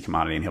fantasy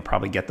commodity, and he'll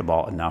probably get the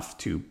ball enough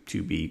to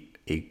be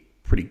a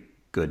pretty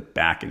good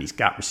back, and he's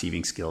got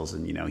receiving skills,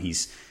 and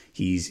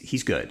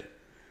he's good.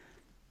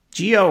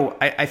 Gio,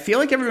 I feel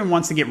like everyone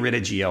wants to get rid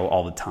of Gio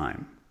all the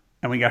time.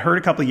 And we got hurt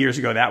a couple of years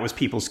ago. That was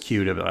people's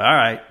cue to be like, all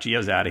right,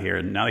 Gio's out of here.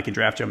 And now they can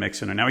draft Joe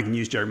Mixon, or now we can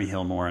use Jeremy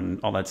Hill more and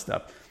all that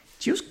stuff.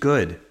 Gio's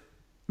good.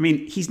 I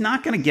mean, he's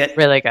not going to get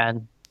really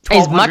good.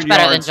 He's much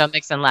better than Joe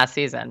Mixon last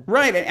season.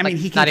 Right. I mean,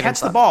 he can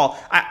catch the ball.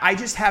 I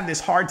just have this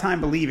hard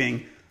time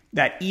believing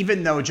that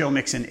even though Joe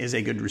Mixon is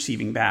a good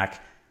receiving back,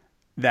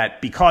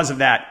 that because of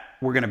that,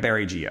 we're going to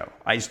bury Gio.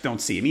 I just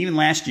don't see him. Even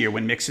last year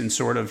when Mixon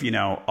sort of,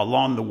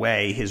 along the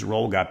way, his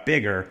role got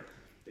bigger,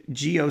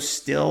 Gio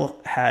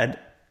still had,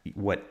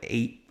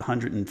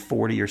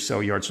 840 or so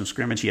yards from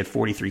scrimmage. He had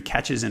 43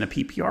 catches in a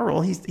PPR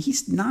role.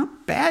 He's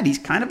not bad. He's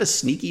kind of a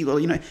sneaky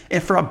little,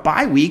 and for a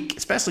bye week,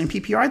 especially in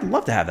PPR, I'd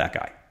love to have that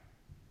guy.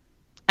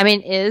 I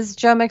mean, is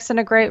Joe Mixon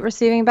a great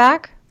receiving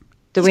back?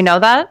 Do we know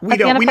that? We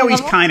know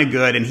he's kind of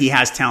good and he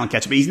has talent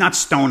catch, but he's not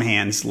stone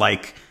hands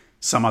like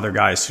some other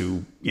guys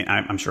who,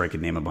 I'm sure I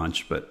could name a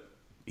bunch, but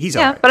he's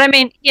all right. But I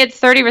mean, he had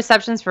 30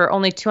 receptions for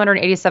only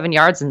 287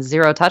 yards and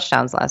 0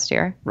 touchdowns last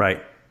year.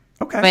 Right.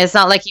 Okay. I mean, it's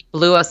not like he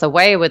blew us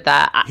away with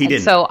that. He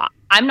didn't. So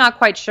I'm not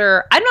quite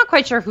sure. I'm not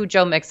quite sure who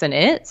Joe Mixon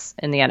is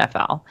in the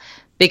NFL,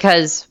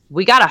 because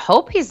we got to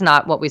hope he's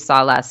not what we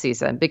saw last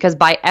season, because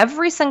by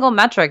every single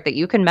metric that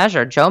you can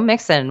measure, Joe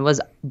Mixon was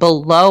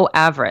below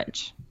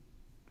average.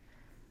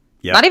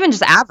 Yep. Not even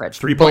just average.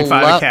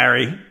 3.5 a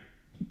carry.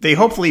 They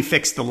hopefully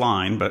fixed the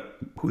line, but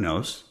who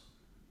knows?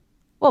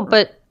 Well,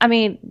 but I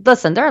mean,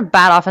 listen, there are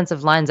bad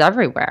offensive lines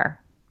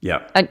everywhere.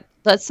 Yeah.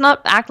 Let's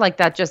not act like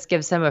that just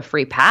gives him a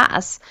free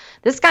pass.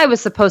 This guy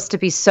was supposed to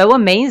be so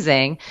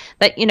amazing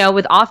that,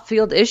 with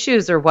off-field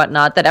issues or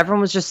whatnot, that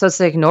everyone was just supposed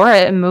to ignore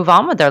it and move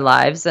on with their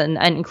lives, and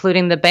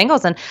including the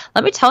Bengals. And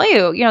let me tell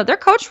you, their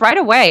coach right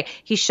away,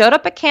 he showed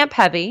up at camp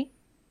heavy.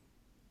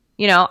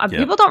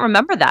 People don't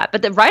remember that,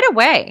 but right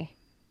away,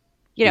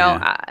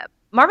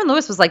 Marvin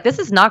Lewis was like, this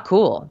is not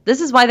cool.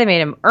 This is why they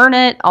made him earn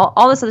it,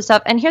 all this other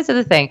stuff. And here's the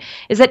other thing,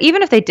 is that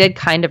even if they did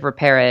kind of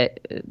repair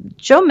it,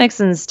 Joe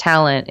Mixon's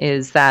talent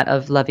is that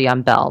of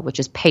Le'Veon Bell, which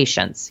is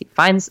patience. He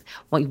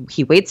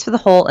waits for the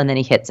hole and then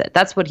he hits it.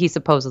 That's what he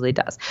supposedly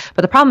does.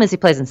 But the problem is he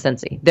plays in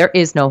Cincy. There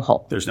is no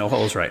hole. There's no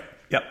holes, right.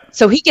 Yep.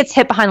 So he gets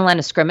hit behind the line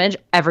of scrimmage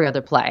every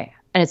other play,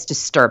 and it's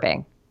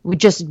disturbing. We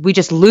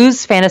just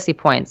lose fantasy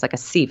points like a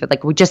sieve.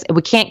 Like we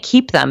can't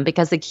keep them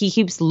because he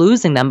keeps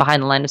losing them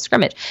behind the line of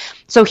scrimmage.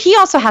 So he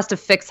also has to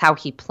fix how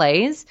he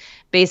plays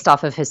based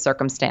off of his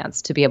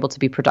circumstance to be able to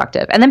be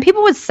productive. And then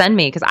people would send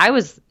me,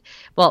 because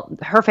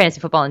her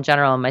fantasy football in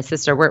general, and my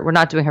sister, we're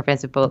not doing her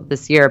fantasy football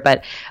this year,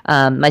 but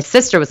my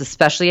sister was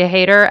especially a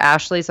hater,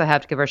 Ashley, so I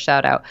have to give her a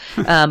shout out.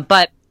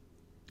 But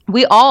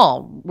we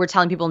all were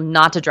telling people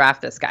not to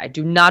draft this guy.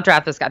 Do not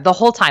draft this guy. The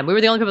whole time. We were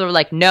the only people that were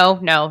like,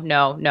 no.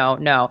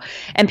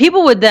 And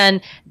people would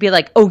then be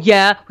like, oh,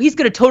 yeah, he's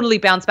going to totally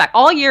bounce back.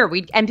 All year,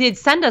 they'd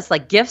send us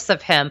like gifs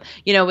of him,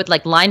 with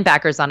like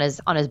linebackers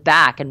on his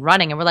back and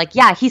running. And we're like,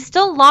 yeah, he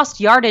still lost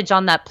yardage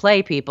on that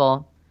play,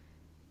 people.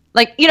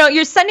 Like,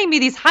 you're sending me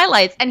these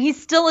highlights and he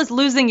still is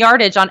losing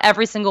yardage on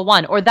every single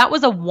one. Or that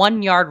was a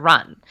 1-yard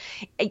run.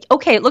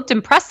 Okay, it looked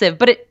impressive,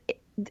 but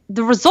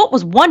the result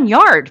was 1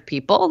 yard,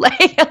 people.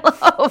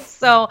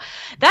 So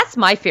that's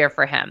my fear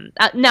for him.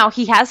 Now,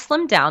 he has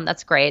slimmed down.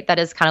 That's great. That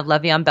is kind of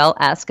Le'Veon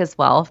Bell-esque as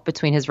well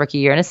between his rookie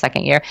year and his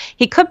second year.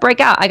 He could break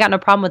out. I got no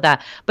problem with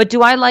that. But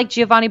do I like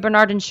Giovanni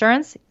Bernard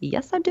insurance?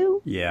 Yes, I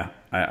do. Yeah,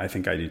 I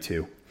think I do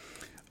too.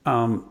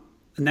 The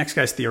next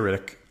guy's Theo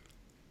Riddick.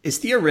 Is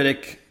Theo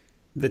Riddick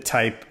the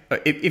type,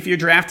 if you're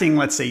drafting,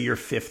 let's say, your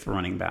 5th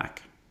running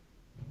back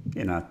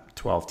in a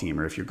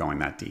 12-teamer, if you're going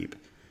that deep,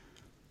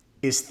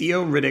 is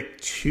Theo Riddick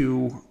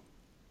too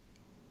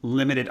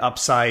limited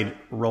upside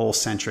role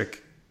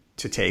centric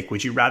to take?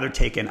 Would you rather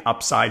take an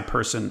upside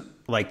person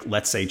like,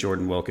 let's say,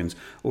 Jordan Wilkins,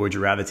 or would you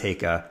rather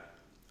take I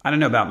don't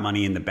know about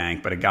money in the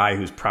bank, but a guy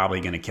who's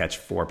probably going to catch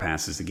 4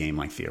 passes a game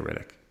like Theo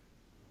Riddick?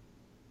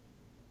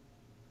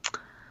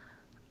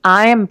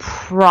 I am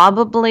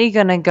probably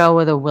going to go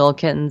with a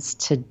Wilkins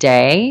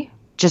today,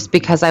 just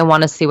because I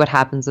want to see what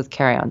happens with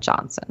Kerryon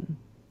Johnson.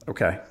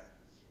 Okay.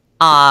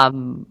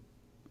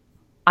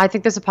 I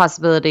think there's a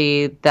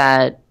possibility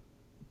that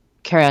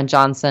Kerryon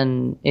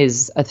Johnson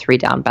is a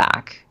 3-down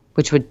back,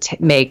 which would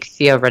make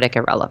Theo Riddick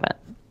irrelevant.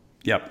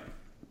 Yep.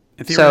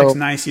 And Theo Riddick's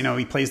nice.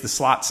 He plays the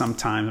slot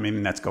sometimes. I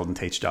mean, that's Golden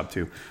Tate's job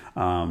too.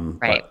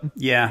 Right. But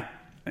yeah,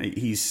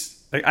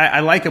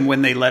 I like him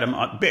when they let him.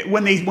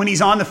 When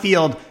he's on the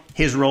field,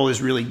 his role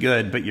is really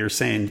good. But you're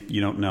saying you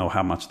don't know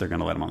how much they're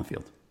going to let him on the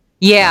field.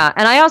 Yeah,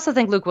 and I also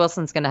think Luke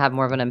Wilson's going to have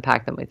more of an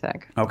impact than we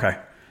think. Okay.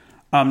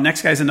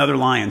 Next guy's another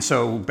Lion.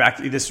 So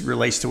this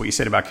relates to what you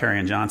said about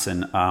Kerryon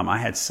Johnson. I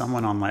had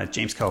someone on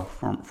James Coe,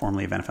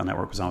 formerly of NFL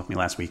Network, was on with me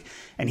last week,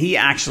 and he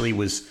actually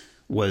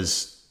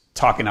was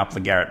talking up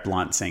LeGarrette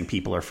Blount, saying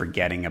people are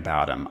forgetting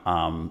about him.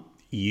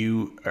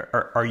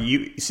 Are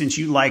you since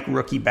you like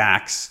rookie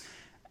backs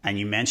and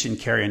you mentioned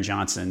Kerryon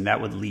Johnson, that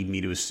would lead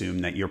me to assume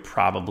that you're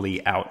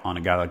probably out on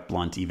a guy like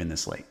Blount even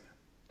this late.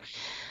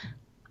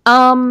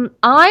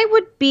 I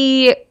would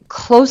be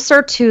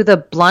closer to the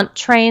Blount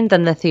train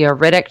than the Theo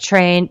Riddick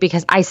train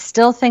because I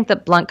still think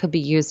that Blount could be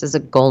used as a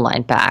goal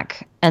line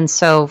back. And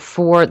so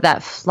for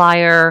that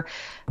flyer,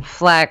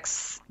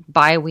 flex,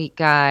 bye week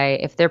guy,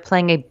 if they're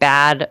playing a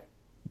bad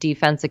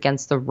defense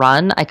against the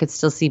run, I could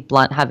still see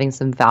Blount having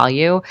some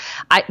value.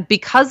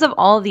 Because of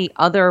all the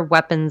other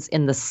weapons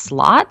in the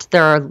slot,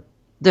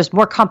 there's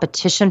more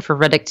competition for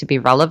Riddick to be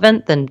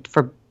relevant than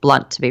for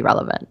Blount to be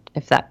relevant,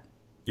 if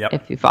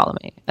you follow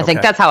me. I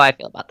think that's how I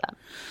feel about that.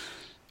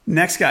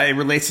 Next guy, it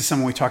relates to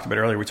someone we talked about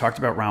earlier. We talked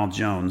about Ronald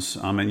Jones,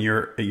 and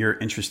you're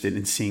interested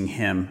in seeing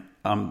him.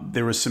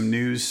 There was some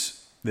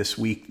news this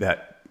week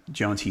that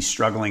Jones, he's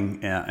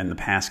struggling in the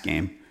pass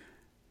game.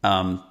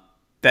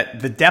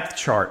 That the depth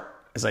chart,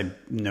 as I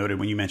noted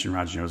when you mentioned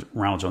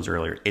Ronald Jones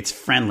earlier, it's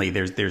friendly.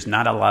 There's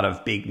not a lot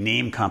of big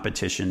name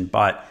competition,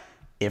 but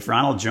if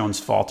Ronald Jones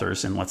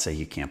falters, and let's say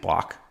he can't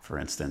block, for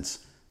instance,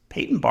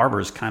 Peyton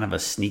Barber is kind of a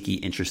sneaky,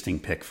 interesting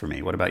pick for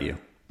me. What about you?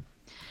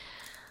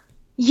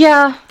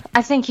 Yeah,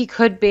 I think he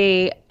could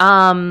be.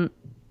 I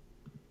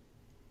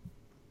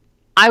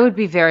would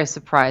be very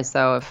surprised,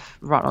 though, if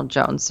Ronald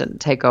Jones didn't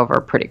take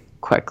over pretty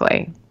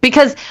quickly.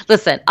 Because,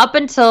 listen, up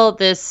until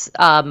this,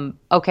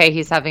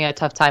 he's having a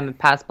tough time in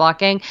pass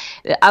blocking,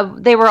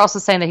 they were also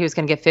saying that he was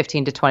going to get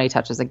 15 to 20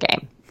 touches a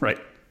game. Right.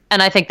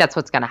 And I think that's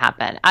what's going to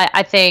happen.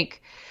 I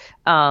think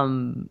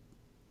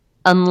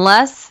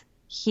unless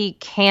he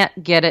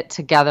can't get it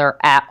together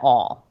at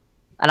all,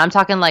 and I'm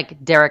talking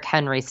like Derrick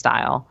Henry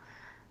style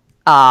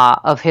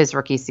of his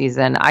rookie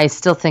season, I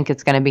still think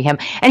it's going to be him.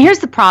 And here's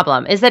the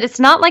problem, is that it's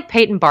not like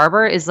Peyton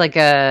Barber is like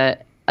a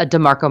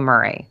DeMarco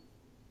Murray.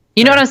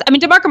 You know what I'm saying? I mean,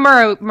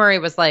 DeMarco Murray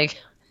was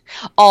like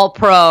all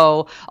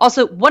pro,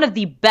 also one of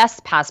the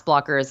best pass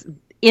blockers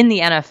in the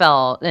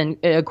NFL, and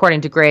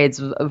according to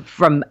grades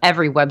from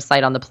every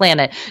website on the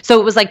planet. So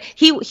it was like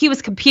he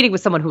was competing with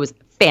someone who was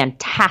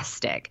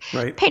fantastic.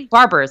 Right. Peyton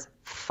Barber's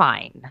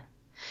fine.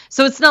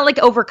 So it's not like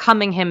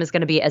overcoming him is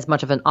going to be as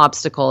much of an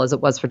obstacle as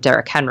it was for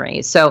Derrick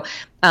Henry. So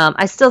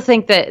I still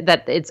think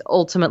that it's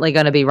ultimately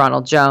going to be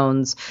Ronald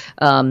Jones.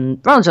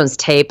 Ronald Jones'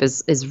 tape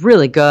is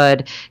really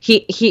good.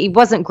 He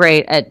wasn't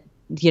great at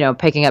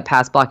picking up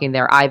pass blocking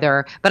there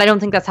either, but I don't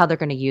think that's how they're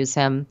going to use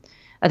him.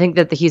 I think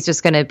that he's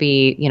just going to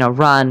be,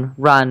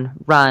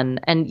 run.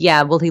 And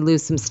yeah, will he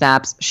lose some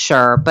snaps?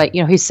 Sure. But,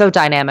 he's so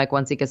dynamic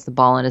once he gets the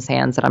ball in his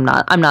hands that I'm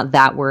not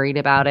that worried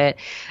about it.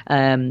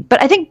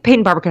 But I think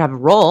Peyton Barber could have a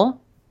role.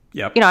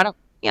 Yep.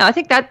 I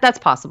think that's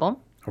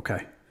possible.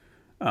 Okay.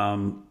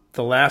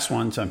 The last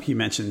one, he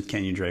mentioned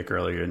Kenyon Drake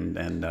earlier and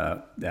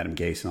Adam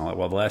Gase and all that.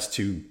 Well, the last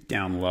two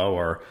down low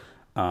are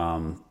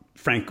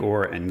Frank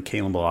Gore and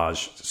Kalen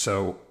Ballage.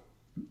 So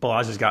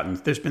Ballage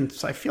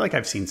has I feel like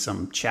I've seen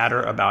some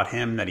chatter about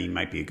him that he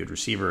might be a good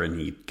receiver, and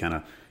he kind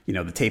of,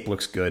 the tape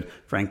looks good.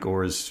 Frank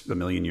Gore is a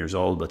million years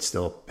old, but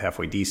still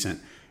halfway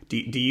decent. Do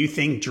you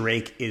think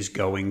Drake is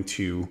going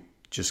to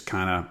just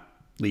kind of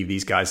leave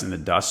these guys in the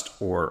dust,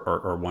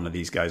 or one of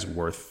these guys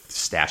worth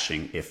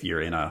stashing if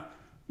you're in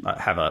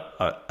have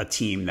a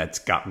team that's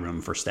got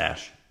room for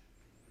stash?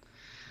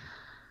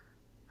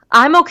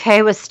 I'm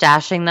okay with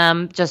stashing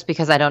them just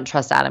because I don't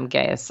trust Adam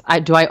Gase.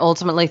 I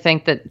ultimately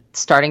think that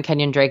starting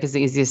Kenyon Drake is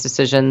the easiest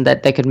decision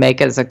that they could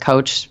make as a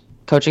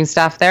coaching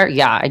staff there?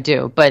 Yeah, I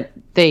do. But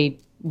they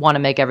want to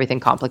make everything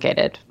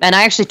complicated. And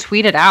I actually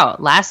tweeted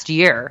out last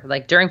year,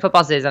 like during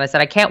football season, I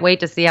said, I can't wait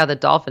to see how the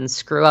Dolphins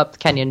screw up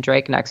Kenyon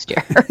Drake next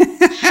year.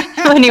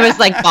 When he was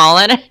like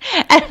balling. And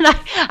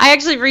I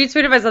actually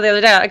retweeted myself the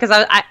other day because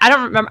I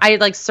don't remember. I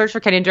like searched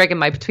for Kenyon Drake and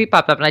my tweet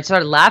popped up and I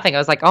started laughing. I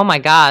was like, oh my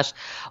gosh,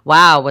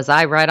 wow, was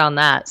I right on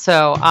that?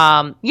 So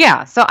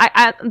yeah. So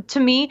I to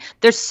me,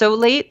 they're so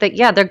late that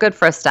they're good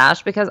for a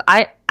stash because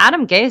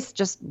Adam Gase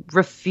just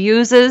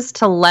refuses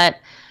to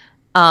let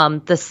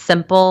the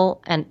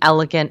simple and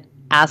elegant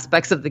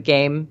aspects of the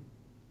game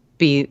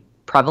be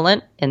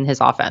prevalent in his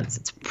offense.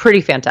 It's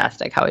pretty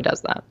fantastic how he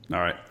does that. All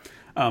right.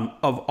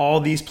 Of all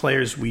these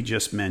players we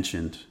just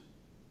mentioned,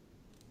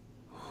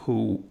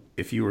 who,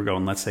 if you were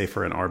going, let's say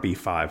for an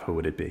RB5, who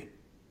would it be?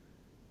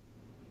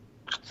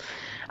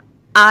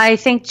 I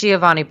think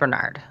Giovanni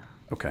Bernard.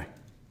 Okay.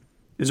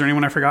 Is there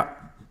anyone I forgot?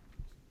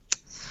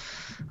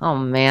 Oh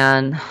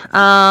man.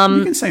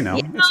 You can say no.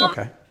 It's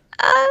okay.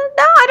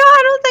 No,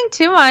 I don't think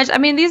too much. I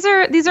mean, these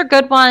are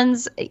good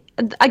ones.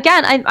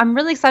 Again, I'm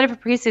really excited for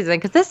preseason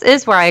because this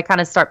is where I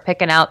kind of start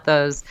picking out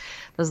those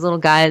little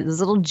guys, those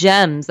little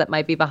gems that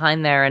might be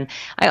behind there. And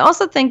I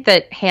also think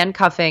that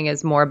handcuffing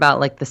is more about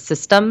like the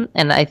system,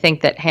 and I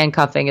think that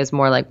handcuffing is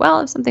more like,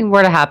 well, if something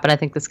were to happen, I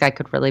think this guy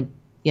could really,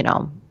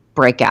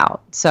 break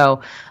out.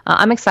 So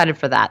I'm excited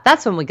for that.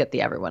 That's when we get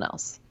the everyone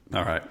else.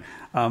 All right.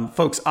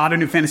 Folks,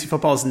 Ottoneu Fantasy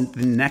Football is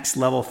the next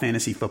level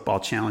fantasy football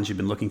challenge you've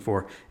been looking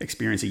for.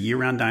 Experience a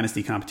year-round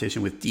dynasty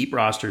competition with deep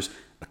rosters,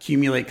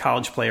 accumulate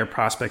college player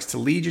prospects to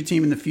lead your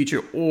team in the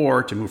future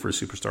or to move for a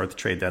superstar at the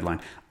trade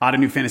deadline.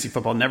 Ottoneu Fantasy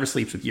Football never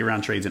sleeps with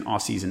year-round trades and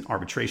off-season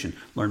arbitration.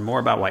 Learn more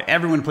about why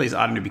everyone who plays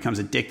Ottoneu becomes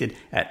addicted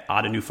at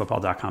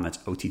OttoneuFootball.com. That's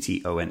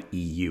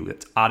OTTONEU.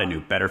 It's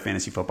Ottoneu, better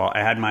fantasy football. I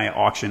had my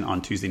auction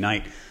on Tuesday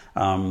night.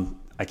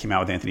 I came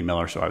out with Anthony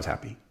Miller, so I was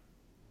happy.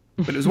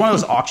 But it was one of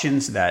those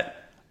auctions that,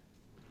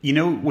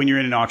 when you're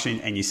in an auction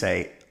and you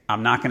say,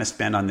 I'm not going to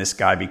spend on this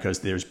guy because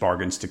there's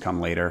bargains to come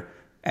later.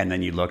 And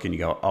then you look and you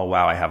go, oh,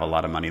 wow, I have a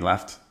lot of money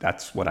left.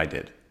 That's what I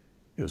did.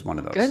 It was one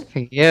of those. Good for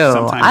you.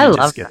 Sometimes I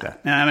just get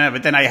that. No,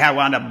 but then I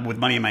wound up with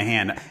money in my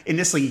hand. In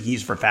this league,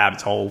 he's for Fab.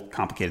 It's a whole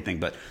complicated thing.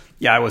 But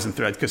yeah, I wasn't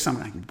thrilled because I'm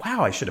like,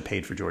 wow, I should have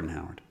paid for Jordan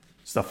Howard.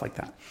 Stuff like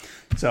that.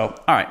 So,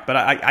 all right. But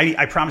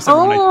I promised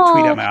everyone I'd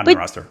tweet out my Ottoneu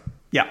roster.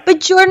 Yeah.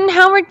 But Jordan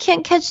Howard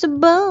can't catch the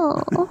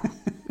ball.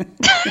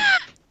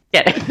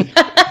 Kidding.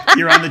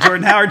 You're on the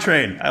Jordan Howard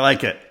train. I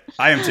like it.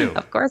 I am too.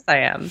 Of course I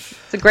am.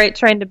 It's a great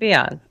train to be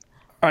on.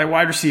 All right,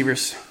 wide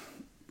receivers.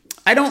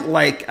 I don't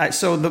like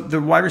so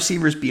the wide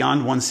receivers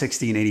beyond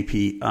 160 in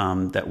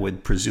ADP that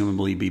would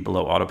presumably be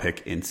below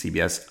autopick in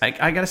CBS.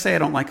 I got to say I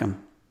don't like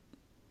them.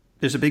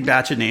 There's a big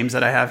batch of names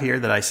that I have here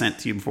that I sent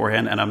to you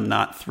beforehand, and I'm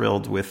not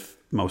thrilled with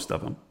most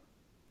of them.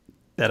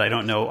 That I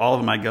don't know. All of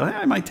them I go,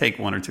 I might take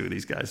one or two of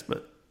these guys,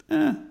 but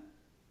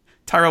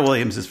Tyrell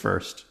Williams is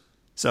first.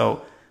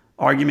 So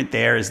argument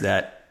there is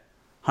that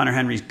Hunter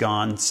Henry's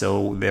gone,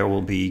 so there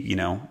will be,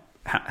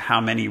 how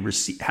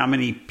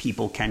many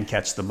people can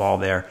catch the ball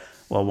there?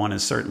 Well, one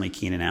is certainly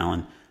Keenan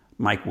Allen.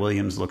 Mike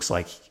Williams looks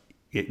like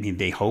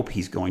they hope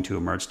he's going to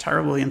emerge.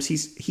 Tyrell Williams,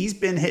 he's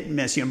been hit and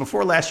miss.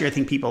 Before last year, I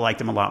think people liked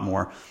him a lot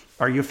more.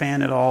 Are you a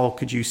fan at all?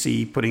 Could you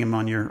see putting him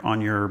on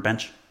your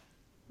bench?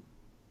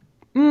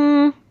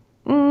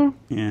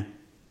 Yeah.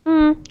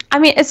 I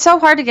mean, it's so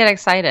hard to get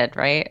excited,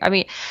 right? I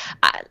mean,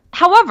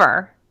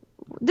 however,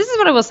 this is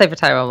what I will say for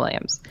Tyrell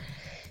Williams.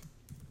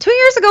 2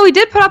 years ago, he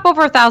did put up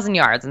over 1,000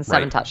 yards and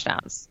 7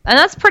 touchdowns. And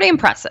that's pretty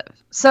impressive.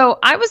 So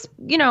I was,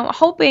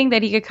 hoping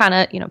that he could kind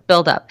of,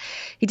 build up.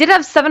 He did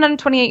have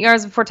 728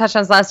 yards and 4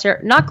 touchdowns last year.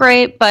 Not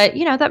great, but,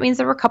 that means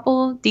there were a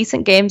couple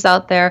decent games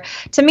out there.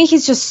 To me,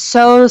 he's just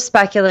so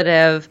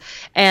speculative.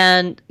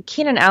 And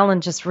Keenan Allen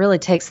just really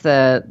takes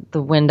the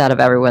wind out of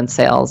everyone's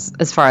sails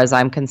as far as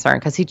I'm concerned,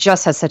 because he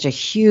just has such a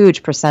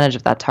huge percentage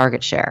of that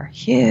target share.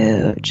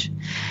 Huge.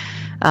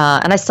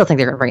 And I still think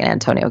they're going to bring in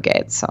Antonio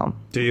Gates. So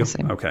do you?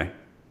 We'll okay.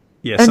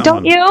 Yeah,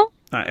 don't you?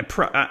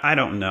 I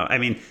don't know. I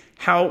mean,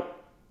 how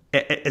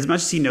as much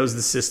as he knows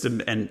the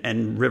system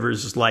and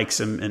Rivers likes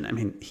him, and I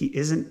mean,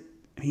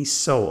 he's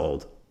so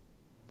old.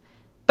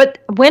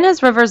 But when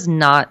has Rivers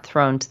not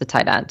thrown to the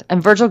tight end?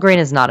 And Virgil Green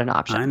is not an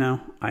option. I know.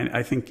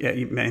 I think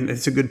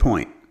it's a good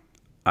point.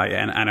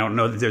 And I don't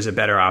know that there's a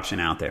better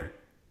option out there.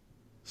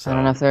 So, I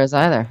don't know if there is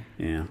either.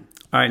 Yeah.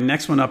 All right,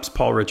 next one up is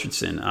Paul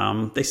Richardson.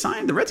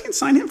 The Redskins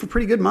signed him for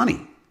pretty good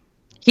money.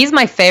 He's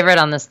my favorite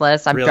on this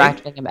list. I'm really?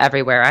 drafting him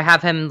everywhere. I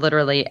have him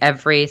literally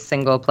every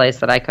single place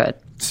that I could.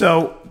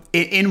 So,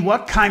 in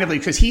what kind of league?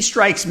 Because he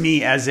strikes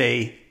me as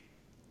the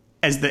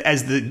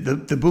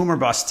boomer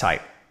bust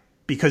type,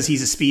 because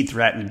he's a speed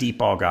threat and a deep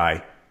ball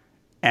guy,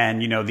 and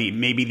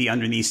maybe the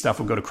underneath stuff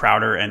will go to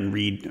Crowder and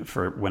Reed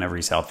for whenever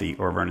he's healthy,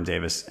 or Vernon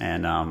Davis,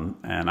 and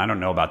I don't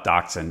know about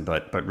Doxson,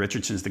 but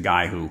Richardson's the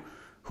guy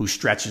who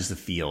stretches the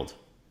field.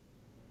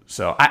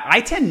 So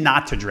I tend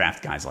not to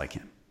draft guys like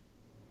him.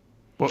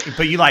 Well,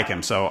 but you like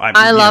him, so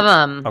I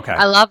love him. Okay,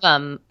 I love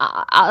him.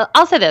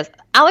 I'll say this: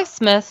 Alex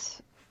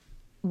Smith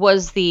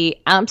was the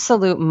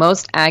absolute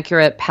most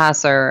accurate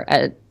passer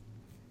at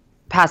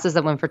passes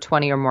that went for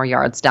 20 or more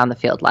yards down the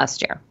field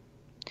last year.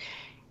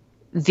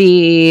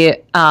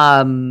 The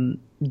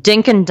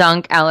dink and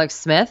dunk Alex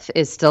Smith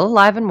is still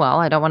alive and well.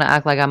 I don't want to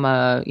act like I'm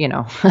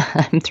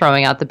I'm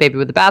throwing out the baby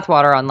with the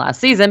bathwater on last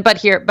season,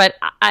 but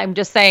I'm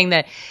just saying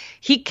that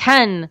he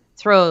can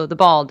throw the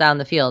ball down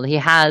the field. He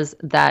has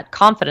that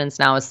confidence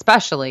now,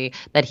 especially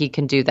that he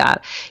can do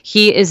that.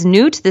 He is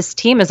new to this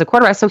team as a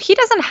quarterback, so he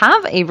doesn't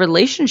have a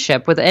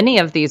relationship with any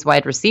of these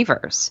wide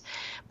receivers.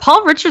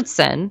 Paul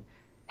Richardson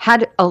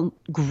had a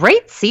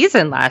great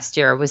season last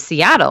year with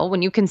Seattle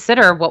when you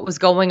consider what was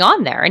going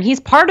on there. And he's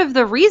part of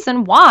the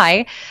reason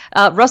why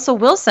Russell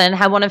Wilson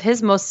had one of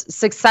his most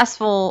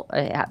successful,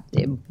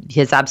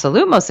 his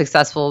absolute most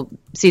successful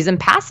season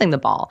passing the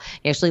ball.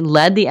 He actually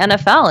led the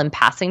NFL in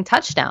passing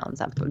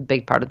touchdowns. A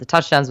big part of the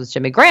touchdowns was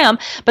Jimmy Graham.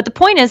 But the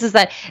point is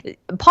that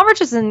Paul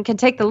Richardson can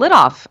take the lid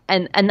off,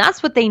 and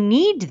that's what they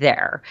need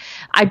there.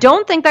 I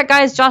don't think that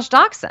guy is Josh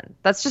Doctson.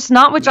 That's just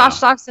not what Josh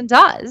Doctson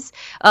does.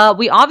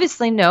 We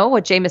obviously know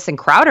what Jamison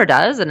Crowder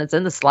does, and it's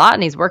in the slot,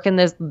 and he's working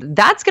this.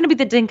 That's going to be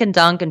the dink and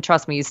dunk, and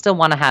trust me, you still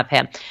want to have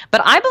him.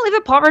 But I believe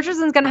that Paul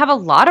Richardson is going to have a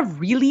lot of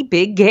really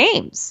big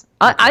games.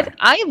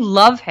 I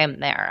love him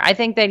there. I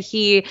think that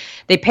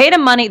they paid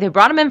him money. They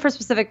brought him in for a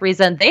specific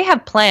reason. They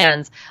have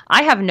plans.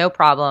 I have no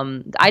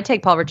problem. I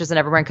take Paul Richardson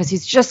everywhere because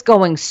he's just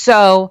going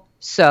so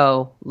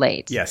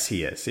late. Yes,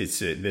 he is. It's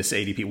this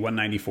ADP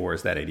 194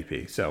 is that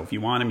ADP. So if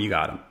you want him, you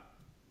got him.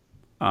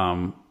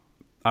 All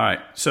right.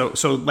 So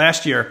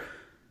last year,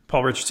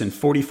 Paul Richardson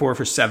 44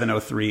 for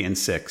 703 and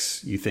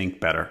 6. You think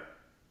better?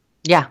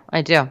 Yeah,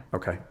 I do.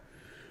 Okay.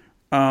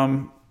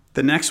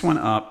 The next one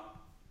up.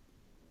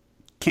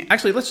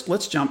 Actually,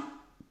 let's jump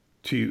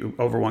to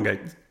over one guy.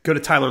 Go to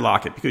Tyler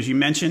Lockett because you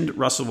mentioned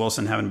Russell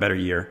Wilson having a better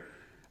year.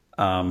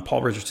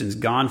 Paul Richardson's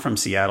gone from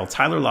Seattle.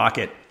 Tyler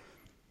Lockett,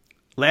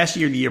 last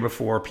year, the year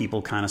before,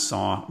 people kind of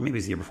saw, maybe it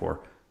was the year before,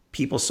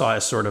 people saw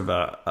as sort of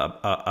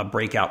a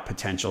breakout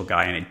potential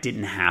guy, and it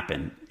didn't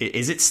happen.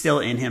 Is it still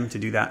in him to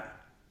do that?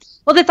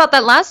 Well, they thought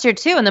that last year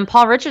too, and then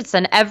Paul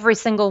Richardson every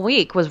single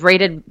week was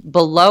ranked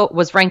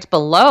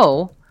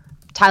below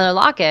Tyler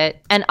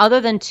Lockett, and other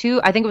than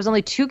I think it was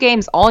only 2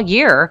 games all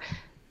year,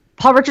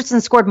 Paul Richardson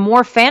scored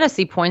more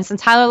fantasy points than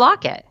Tyler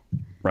Lockett.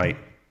 Right.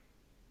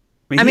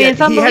 I mean, it's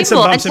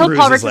unbelievable until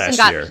Paul Richardson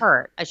got year.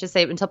 hurt. I should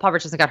say until Paul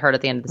Richardson got hurt at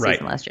the end of the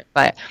season last year.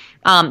 But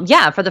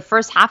for the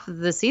first half of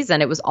the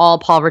season, it was all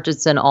Paul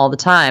Richardson all the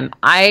time.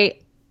 My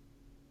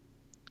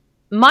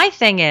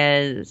thing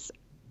is,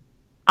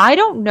 I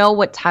don't know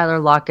what Tyler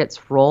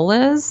Lockett's role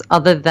is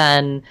other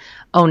than,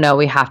 oh no,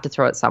 we have to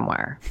throw it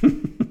somewhere.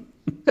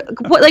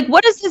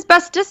 What is his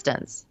best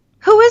distance?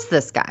 Who is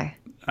this guy?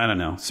 I don't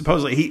know.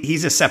 Supposedly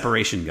he's a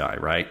separation guy,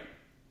 right?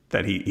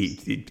 That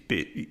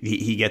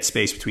he gets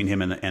space between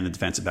him and the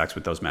defensive backs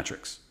with those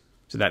metrics.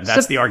 So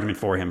that's the argument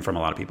for him from a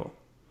lot of people.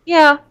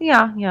 Yeah.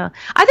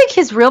 I think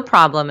his real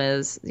problem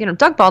is,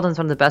 Doug Baldwin's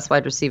one of the best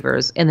wide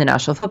receivers in the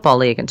National Football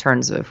League in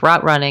terms of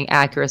route running,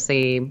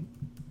 accuracy,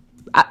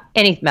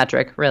 any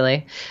metric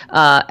really.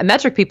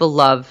 Metric people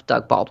love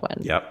Doug Baldwin.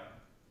 Yep.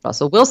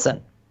 Russell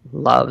Wilson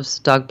loves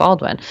Doug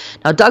Baldwin.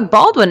 Now, Doug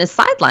Baldwin is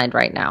sidelined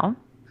right now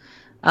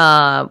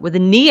with a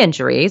knee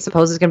injury.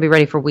 Suppose he's going to be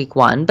ready for week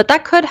 1, but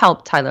that could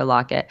help Tyler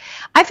Lockett.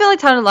 I feel like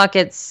Tyler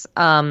Lockett's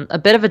a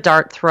bit of a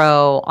dart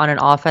throw on an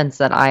offense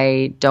that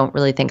I don't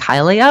really think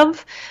highly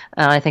of.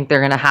 I think they're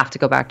going to have to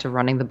go back to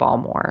running the ball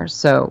more.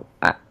 So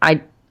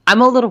I'm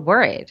a little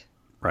worried.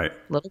 Right.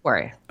 A little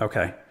worried.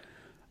 Okay.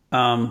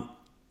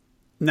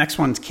 Next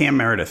one's Cam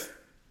Meredith.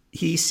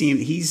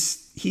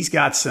 He's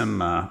got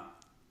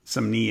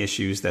some knee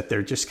issues that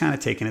they're just kind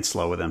of taking it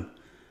slow with him.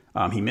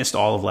 He missed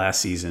all of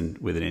last season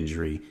with an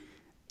injury.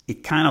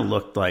 It kind of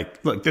looked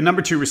like, the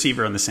number 2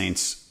 receiver on the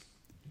Saints,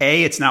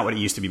 A, it's not what it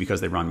used to be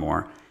because they run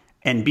more.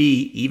 And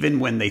B, even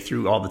when they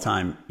threw all the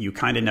time, you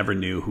kind of never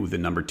knew who the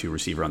number 2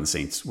 receiver on the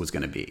Saints was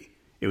going to be.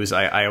 It was,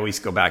 I always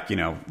go back,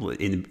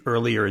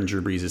 earlier in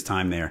Drew Brees'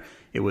 time there,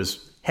 it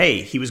was,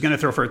 hey, he was going to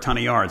throw for a ton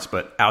of yards,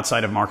 but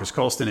outside of Marcus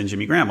Colston and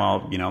Jimmy Graham,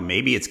 well,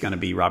 maybe it's going to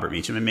be Robert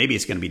Meacham and maybe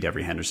it's going to be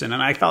Devery Henderson.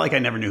 And I felt like I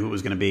never knew who it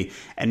was going to be.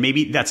 And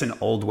maybe that's an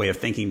old way of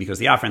thinking because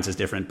the offense is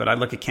different. But I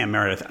look at Cam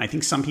Meredith, I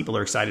think some people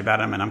are excited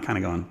about him, and I'm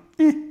kind of going,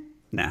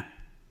 nah.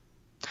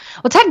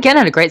 Well, Ted Ginn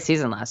had a great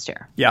season last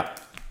year. Yeah.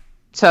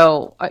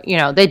 So,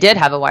 they did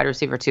have a wide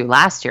receiver too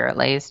last year at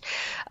least.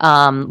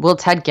 Will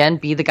Ted Ginn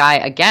be the guy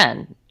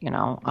again?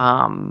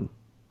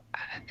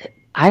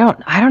 I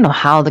don't know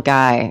how the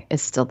guy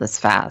is still this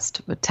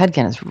fast, but Ted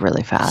Ginn is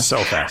really fast. So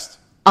fast.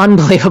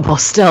 Unbelievable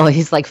still.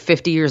 He's like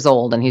 50 years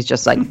old and he's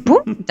just like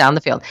boop, down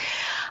the field.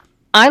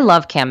 I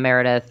love Cam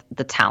Meredith,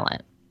 the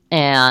talent.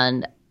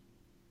 And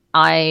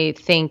I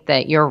think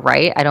that you're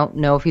right. I don't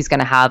know if he's going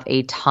to have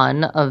a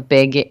ton of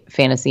big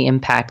fantasy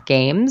impact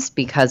games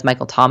because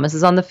Michael Thomas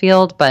is on the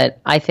field, but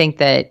I think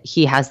that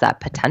he has that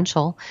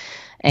potential.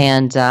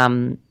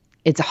 And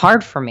it's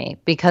hard for me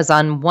because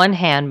on one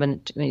hand,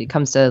 when it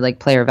comes to like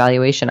player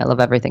evaluation, I love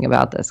everything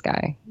about this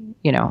guy.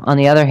 On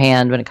the other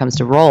hand, when it comes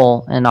to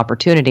role and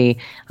opportunity,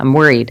 I'm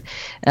worried.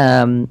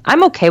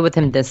 I'm okay with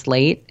him this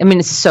late. I mean,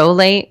 it's so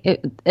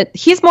late.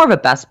 He's more of a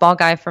best ball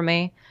guy for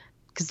me.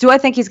 Because do I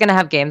think he's going to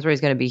have games where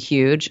he's going to be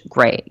huge?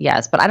 Great,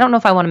 yes. But I don't know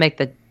if I want to make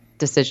the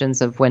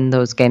decisions of when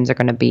those games are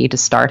going to be to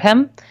start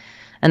him.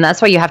 And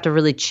that's why you have to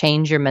really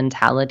change your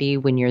mentality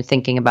when you're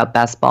thinking about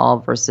best ball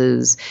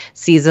versus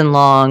season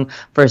long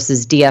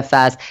versus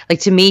DFS. Like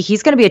to me,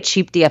 he's going to be a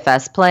cheap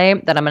DFS play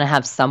that I'm going to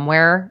have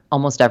somewhere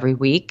almost every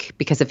week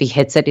because if he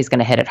hits it, he's going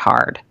to hit it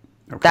hard.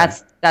 Okay.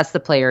 That's the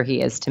player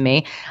he is to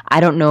me. I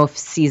don't know if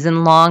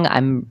season long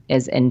I'm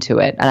as into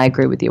it, and I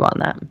agree with you on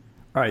that.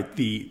 All right,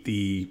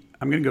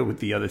 I'm going to go with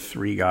the other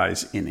three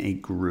guys in a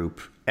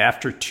group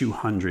after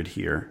 200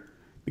 here.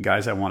 The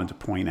guys I wanted to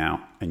point out,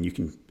 and you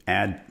can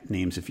add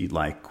names if you'd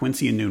like.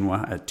 Quincy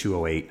Enunwa at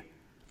 208.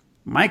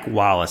 Mike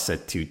Wallace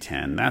at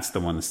 210. That's the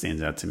one that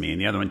stands out to me. And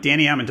the other one,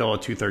 Danny Amendola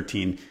at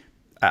 213.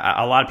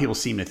 A lot of people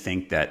seem to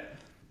think that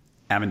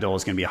Amendola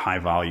is going to be a high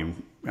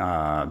volume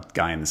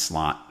guy in the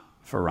slot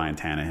for Ryan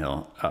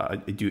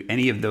Tannehill. Do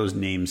any of those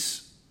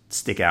names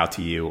stick out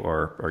to you,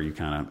 or are you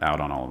kind of out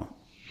on all of them?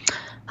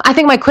 I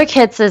think my quick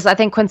hits is I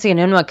think Quincy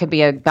Enunwa could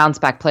be a bounce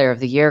back player of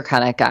the year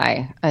kind of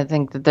guy. I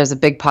think that there's a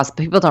big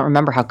possibility. People don't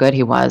remember how good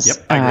he was.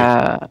 Yep,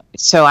 I agree.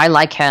 So I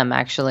like him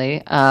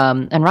actually.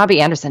 And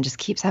Robbie Anderson just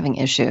keeps having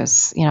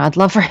issues. I'd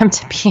love for him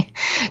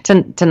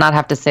to not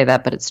have to say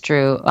that, but it's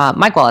true.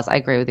 Mike Wallace, I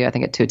agree with you. I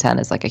think at 210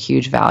 is like a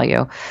huge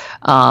value.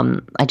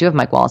 I do have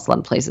Mike Wallace a lot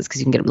of places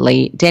because you can get him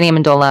late. Danny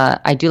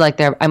Amendola, I do like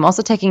there. I'm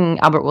also taking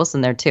Albert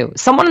Wilson there too.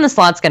 Someone in the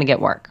slot's going to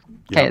get work.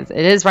 Okay, yep.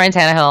 It is Ryan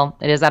Tannehill.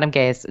 It is Adam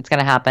Gase. It's going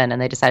to happen,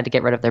 and they decided to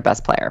get rid of their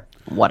best player.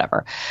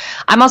 Whatever.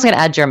 I'm also going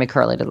to add Jeremy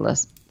Curley to the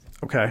list.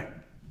 Okay.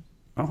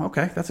 Oh,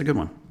 okay. That's a good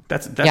one.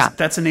 That's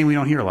a name we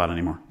don't hear a lot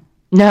anymore.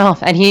 No,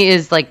 and he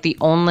is like the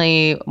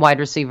only wide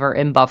receiver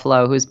in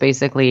Buffalo who's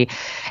basically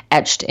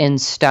etched in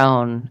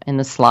stone in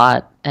the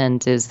slot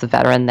and is the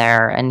veteran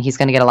there, and he's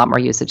going to get a lot more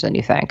usage than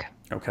you think.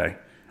 Okay.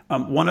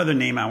 One other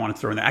name I want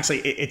to throw in there.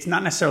 Actually, it's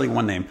not necessarily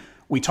one name.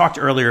 We talked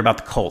earlier about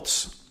the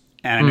Colts.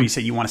 And I know you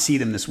said you want to see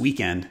them this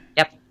weekend.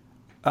 Yep.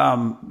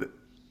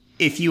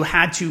 If you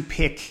had to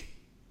pick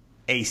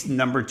a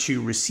number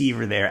 2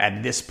 receiver there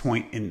at this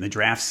point in the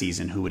draft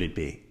season, who would it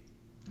be?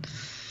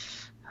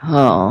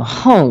 Oh,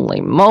 holy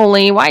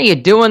moly. Why are you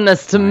doing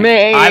this to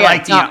me? I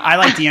like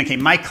Deion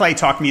Kane. Mike Clay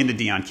talked me into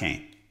Deion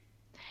Kane.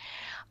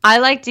 I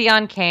like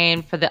Deion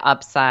Kane for the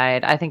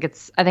upside. I think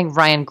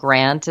Ryan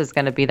Grant is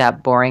going to be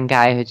that boring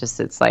guy who just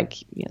sits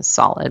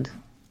solid.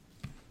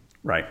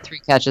 Right. 3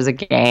 catches a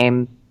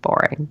game.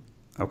 Boring.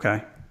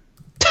 Okay.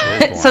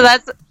 So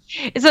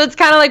it's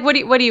kind of like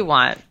what do you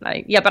want?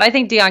 But I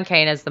think Deion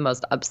Kane is the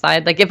most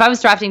upside. Like if I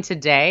was drafting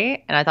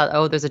today and I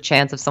thought, there's a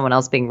chance of someone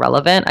else being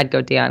relevant, I'd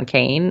go Deion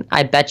Kane.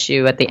 I bet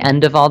you at the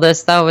end of all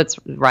this though, it's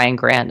Ryan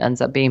Grant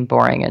ends up being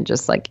boring and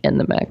just like in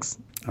the mix.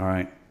 All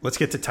right, let's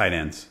get to tight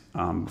ends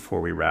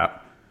before we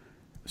wrap.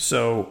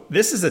 So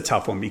this is a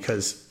tough one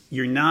because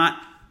you're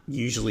not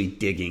usually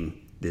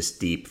digging this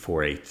deep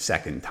for a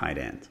second tight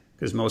end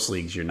because most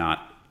leagues you're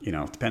not.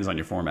 It depends on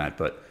your format,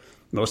 but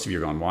most of you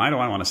are going, why do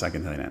I want a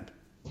second tight end?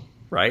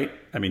 Right?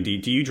 I mean, do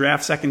you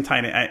draft second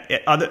tight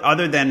end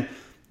other than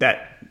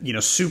that,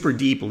 super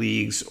deep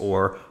leagues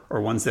or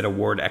ones that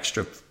award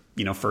extra,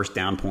 first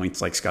down points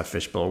like Scott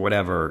Fishbowl or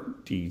whatever?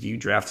 Do you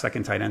draft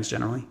second tight ends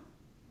generally?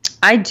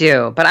 I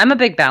do, but I'm a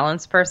big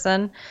balance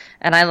person,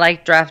 and I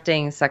like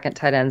drafting second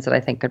tight ends that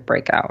I think could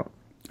break out.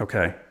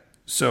 Okay.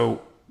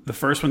 So the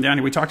first one down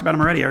here, we talked about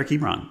him already, Eric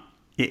Ebron.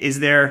 Is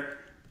there...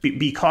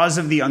 Because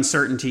of the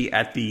uncertainty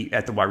at the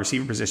wide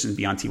receiver position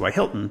beyond T.Y.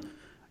 Hilton,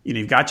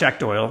 you've got Jack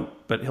Doyle,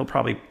 but he'll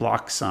probably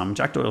block some.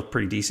 Jack Doyle's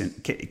pretty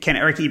decent. Can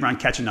Eric Ebron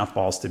catch enough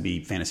balls to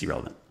be fantasy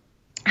relevant?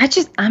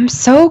 I'm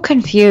so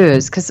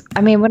confused because,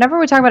 whenever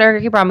we talk about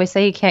Eric Ebron, we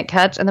say he can't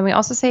catch, and then we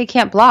also say he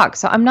can't block.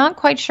 So I'm not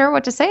quite sure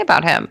what to say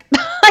about him.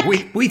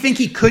 We think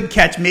he could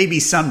catch maybe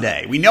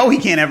someday. We know he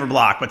can't ever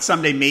block, but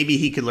someday maybe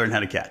he could learn how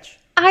to catch.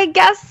 I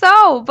guess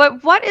so,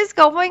 but what is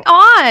going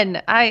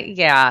on?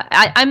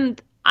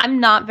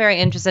 I'm not very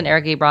interested in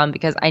Eric Ebron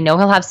because I know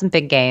he'll have some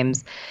big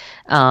games,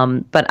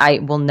 but I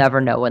will never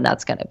know when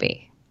that's going to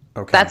be.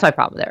 Okay. That's my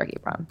problem with Eric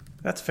Ebron.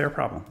 That's a fair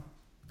problem.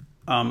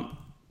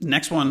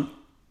 Next one,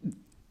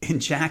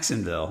 in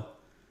Jacksonville.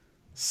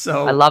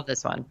 So I love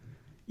this one.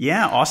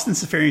 Yeah, Austin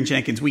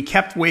Seferian-Jenkins. We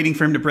kept waiting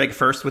for him to break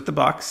first with the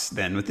Bucs,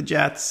 then with the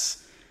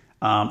Jets.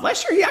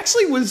 Last year, he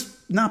actually was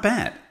not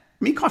bad.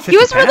 He caught 50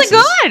 passes. He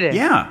was really good.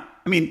 Yeah.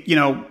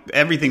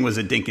 Everything was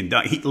a dink and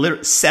dunk. He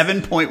literally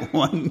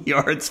 7.1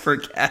 yards per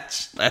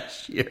catch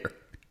last year.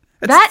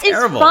 That is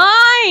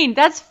fine.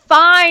 That's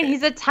fine.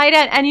 He's a tight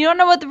end. And you don't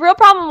know what the real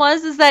problem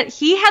was is that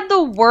he had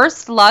the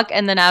worst luck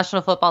in the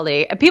National Football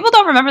League. And people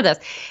don't remember this.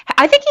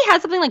 I think he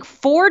had something like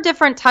 4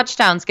 different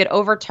touchdowns get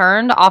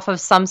overturned off of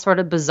some sort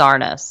of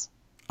bizarreness.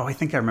 Oh, I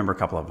think I remember a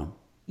couple of them.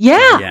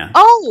 Yeah.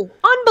 Oh,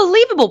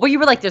 unbelievable. Where you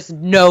were like, there's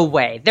no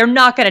way. They're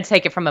not going to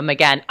take it from him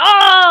again.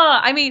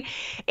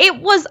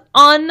 It was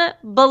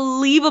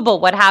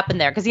unbelievable what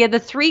happened there because he had the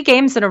 3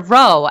 games in a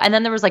row and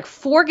then there was like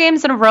 4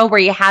 games in a row where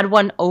he had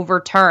one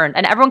overturned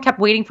and everyone kept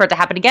waiting for it to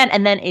happen again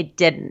and then it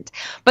didn't.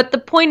 But the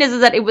point is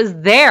that it was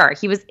there.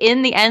 He was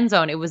in the end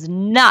zone. It was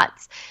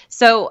nuts.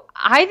 So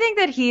I think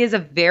that he is a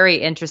very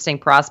interesting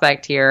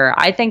prospect here.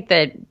 I think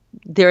that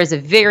there is a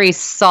very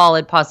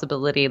solid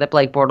possibility that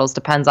Blake Bortles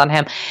depends on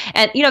him.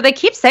 And, they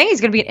keep saying he's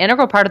going to be an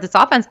integral part of this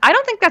offense. I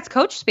don't think that's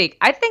coach speak.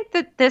 I think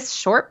that this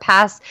short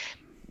pass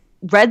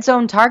red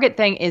zone target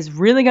thing is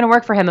really going to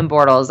work for him in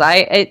Bortles.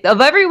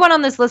 Of everyone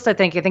on this list, I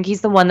think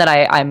he's the one that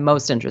I'm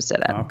most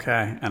interested in.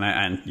 Okay,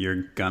 and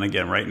you're gonna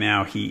get him right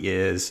now. He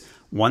is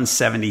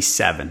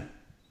 177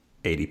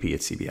 ADP at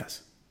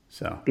CBS.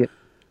 So,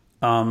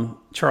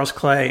 Charles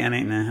Clay, and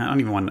I don't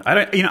even want.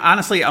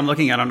 Honestly, I'm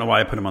looking. I don't know why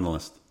I put him on the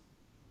list.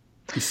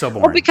 He's so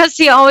boring. Well, because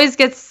he always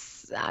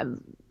gets.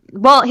 He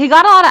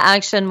got a lot of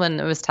action when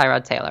it was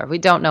Tyrod Taylor. We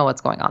don't know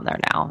what's going on there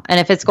now. And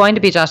if it's going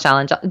to be Josh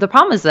Allen, the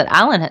problem is that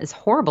Allen is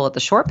horrible at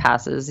the short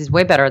passes. He's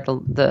way better at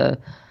the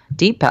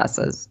deep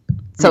passes.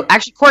 So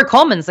actually, Corey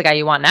Coleman's the guy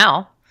you want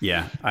now.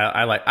 Yeah,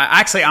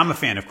 I'm a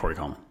fan of Corey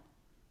Coleman.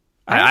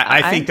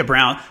 I think the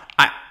Browns.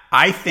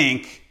 I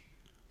think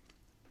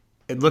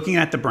looking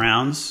at the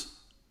Browns.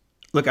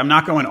 Look, I'm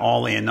not going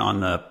all in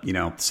on the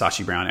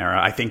Sashi Brown era.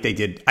 I think they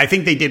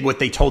did what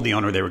they told the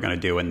owner they were going to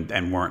do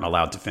and weren't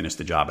allowed to finish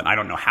the job. And I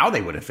don't know how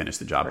they would have finished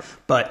the job, right.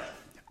 But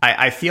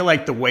I feel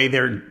like the way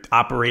they're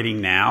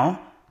operating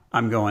now,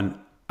 I'm going.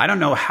 I don't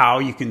know how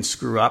you can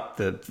screw up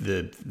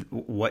the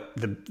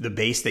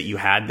base that you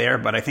had there,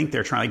 but I think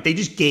they're trying. Like, they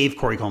just gave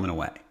Corey Coleman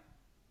away.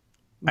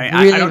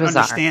 I don't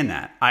understand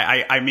that.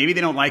 I maybe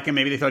they don't like him.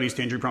 Maybe they thought he was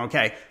too injury prone.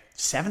 Okay,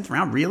 7th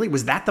round, really?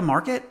 Was that the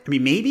market? I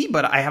mean, maybe,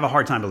 but I have a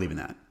hard time believing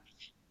that.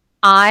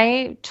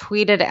 I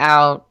tweeted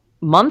out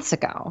months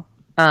ago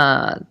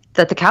that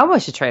the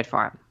Cowboys should trade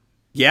for him.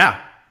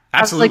 Yeah,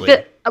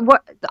 absolutely.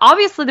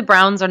 Obviously, the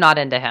Browns are not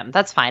into him.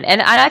 That's fine.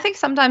 And I think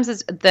sometimes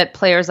it's that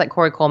players like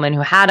Corey Coleman, who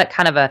had a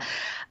kind of a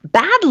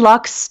bad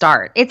luck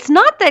start. It's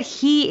not that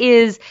he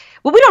is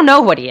 – well, we don't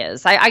know what he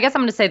is. I guess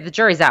I'm going to say the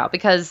jury's out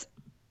because –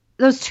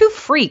 those 2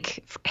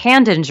 freak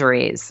hand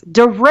injuries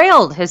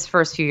derailed his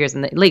first few years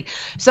in the league.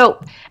 So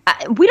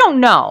we don't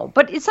know.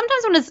 But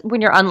sometimes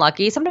when you're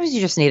unlucky, sometimes you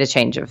just need a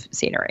change of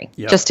scenery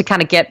just to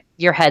kind of get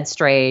your head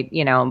straight,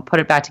 and put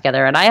it back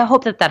together. And I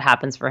hope that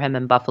happens for him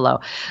in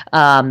Buffalo.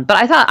 But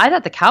I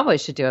thought the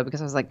Cowboys should do it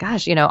because I was like,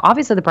 gosh,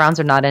 obviously the Browns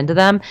are not into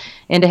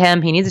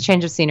him. He needs a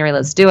change of scenery.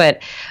 Let's do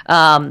it.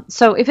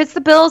 So if it's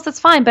the Bills, that's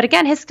fine. But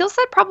again, his skill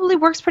set probably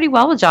works pretty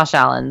well with Josh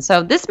Allen.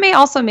 So this may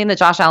also mean that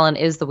Josh Allen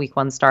is the week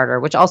 1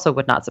 starter, which also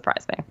would not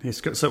surprise me.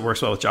 So it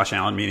works well with Josh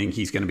Allen, meaning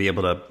he's going to be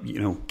able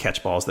to,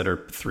 catch balls that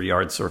are 3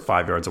 yards or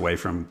 5 yards away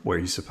from where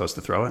he's supposed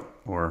to throw it,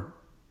 or.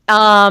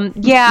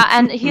 Yeah,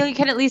 and he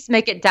can at least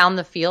make it down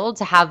the field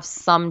to have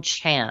some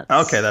chance.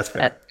 Okay, that's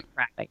fair. At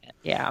cracking it.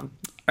 Yeah. All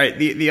right,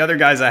 the other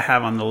guys I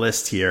have on the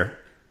list here,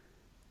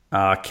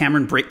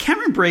 Cameron Brate.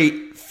 Cameron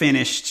Brate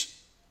finished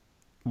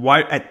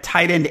at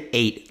tight end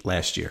 8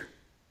 last year.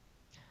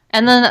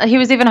 And then he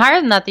was even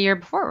higher than that the year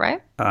before,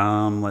 right?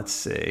 Let's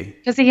see.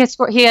 Because he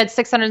had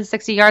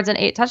 660 yards and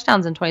 8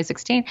 touchdowns in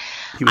 2016.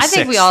 I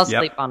think we all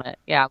sleep on it.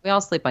 Yeah, we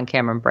all sleep on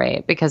Cameron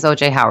Brate because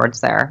O.J.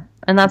 Howard's there,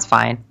 and that's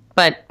fine.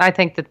 But I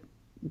think that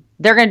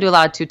they're going to do a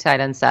lot of 2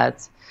 tight end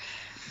sets.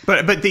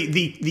 But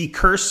the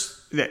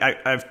curse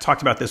that I've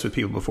talked about this with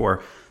people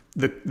before.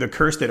 The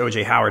curse that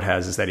O.J. Howard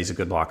has is that he's a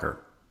good blocker.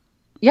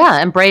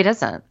 Yeah, and Brate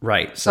isn't.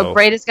 Right. So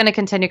Brate is going to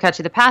continue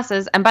catching the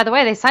passes. And by the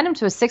way, they signed him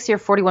to a 6-year,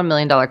 $41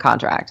 million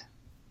contract.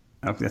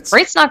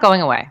 Brate's not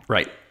going away.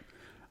 Right.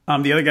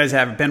 The other guys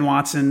have Ben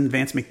Watson,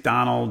 Vance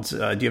McDonald. Do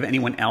you have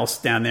anyone else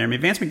down there? I mean,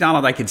 Vance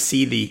McDonald, I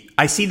see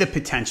the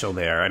potential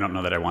there. I don't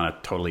know that I want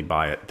to totally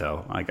buy it,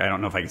 though. Like, I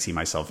don't know if I can see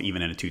myself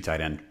even in a 2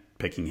 tight end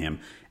picking him.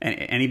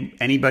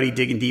 Anybody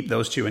digging deep?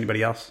 Those 2?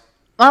 Anybody else?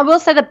 Well, I will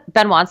say that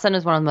Ben Watson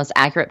is one of the most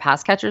accurate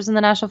pass catchers in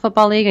the National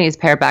Football League, and he's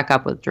paired back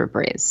up with Drew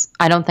Brees.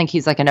 I don't think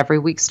he's like an every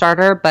week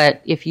starter,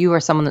 but if you are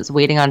someone that's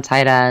waiting on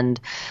tight end,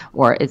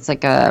 or it's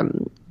like a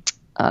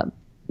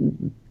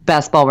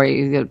best ball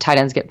where tight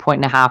ends get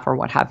 1.5 or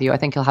what have you, I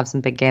think he'll have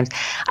some big games.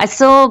 I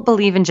still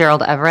believe in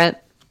Gerald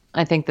Everett.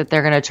 I think that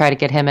they're going to try to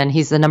get him in. He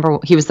was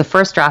the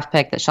first draft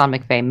pick that Sean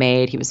McVay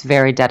made. He was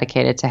very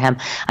dedicated to him.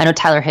 I know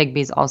Tyler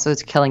Higbee's also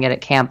killing it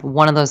at camp.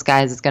 One of those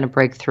guys is going to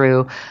break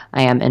through.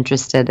 I am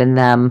interested in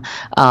them.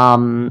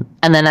 And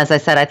then, as I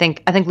said, I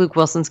think Luke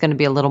Wilson's going to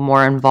be a little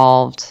more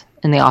involved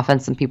in the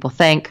offense than people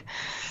think.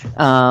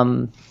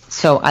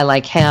 So I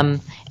like him.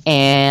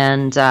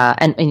 And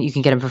you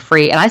can get him for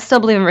free. And I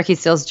still believe in Ricky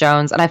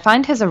Seals-Jones. And I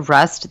find his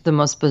arrest the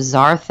most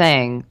bizarre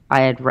thing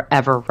I had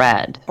ever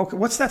read. Okay,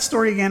 what's that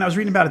story again? I was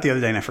reading about it the other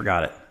day and I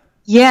forgot it.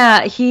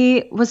 Yeah,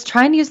 he was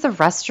trying to use the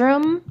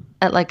restroom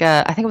at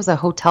I think it was a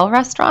hotel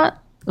restaurant.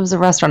 It was a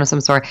restaurant of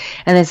some sort.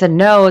 And they said,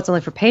 no, it's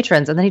only for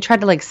patrons. And then he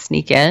tried to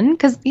sneak in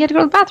because he had to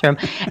go to the bathroom.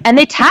 And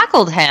they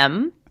tackled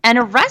him and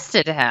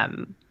arrested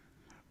him.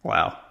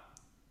 Wow.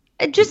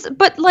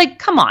 But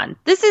come on.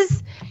 This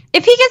is,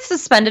 if he gets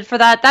suspended for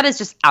that is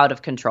just out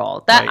of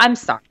control. Right. I'm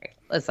sorry.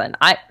 Listen,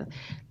 I'm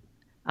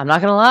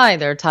not going to lie.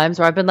 There are times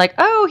where I've been like,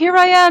 oh, here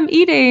I am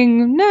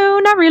eating. No,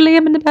 not really.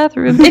 I'm in the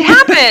bathroom. It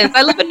happens.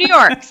 I live in New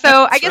York.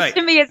 So I guess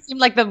to me, it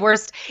seemed like the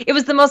worst. It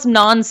was the most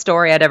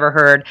non-story I'd ever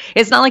heard.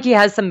 It's not like he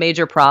has some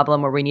major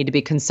problem where we need to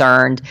be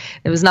concerned.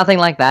 It was nothing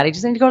like that. He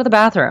just needed to go to the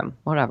bathroom.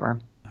 Whatever.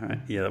 All right.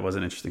 Yeah, that was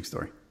an interesting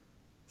story.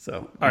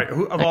 So, all right,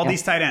 of all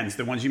these tight ends,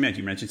 the ones you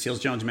mentioned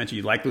Seals-Jones, you mentioned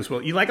you like Luke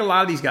Wilson, you like a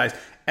lot of these guys.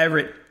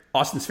 Everett,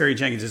 Austin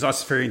Seferian-Jenkins. Is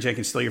Austin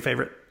Seferian-Jenkins still your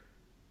favorite?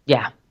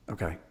 Yeah.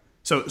 Okay.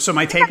 So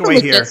my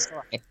takeaway here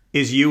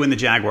is you and the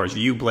Jaguars.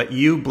 You,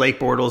 Blake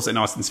Bortles, and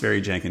Austin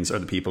Sperry-Jenkins are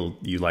the people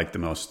you like the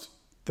most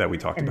that we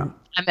talked about.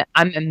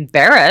 I'm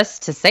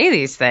embarrassed to say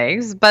these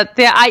things, but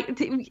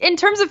in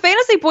terms of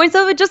fantasy points,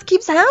 though, it just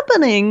keeps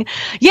happening.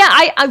 Yeah,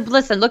 I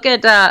listen. Look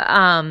at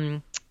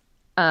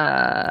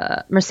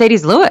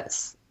Mercedes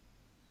Lewis.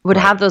 Would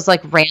have those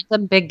like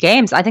random big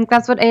games. I think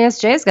that's what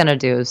ASJ is going to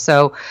do.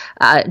 So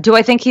do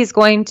I think he's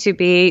going to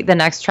be the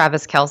next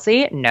Travis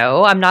Kelce?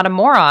 No, I'm not a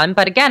moron.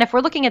 But again, if we're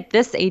looking at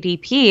this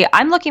ADP,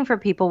 I'm looking for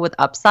people with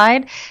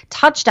upside,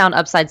 touchdown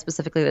upside,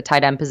 specifically the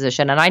tight end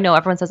position. And I know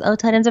everyone says, oh,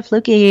 tight ends are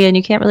fluky and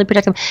you can't really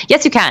protect them.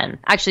 Yes, you can.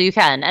 Actually, you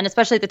can. And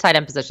especially the tight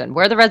end position.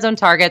 Where are the red zone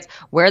targets?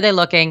 Where are they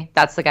looking?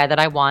 That's the guy that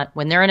I want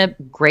when they're in a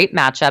great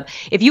matchup.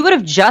 If you would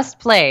have just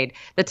played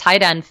the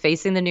tight end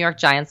facing the New York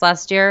Giants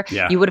last year,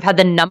 you would have had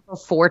the number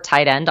 4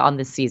 tight end on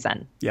this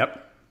season.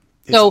 Yep.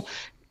 So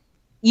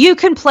you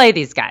can play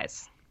these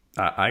guys.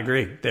 I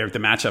agree. The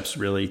matchups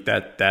really,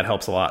 that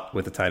helps a lot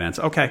with the tight ends.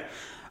 Okay.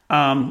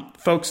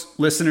 Folks,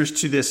 listeners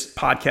to this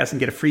podcast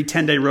and get a free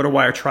 10-day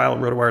RotoWire trial,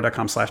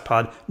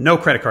 rotowire.com/pod. No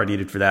credit card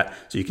needed for that.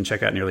 So you can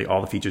check out nearly all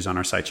the features on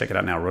our site. Check it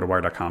out now,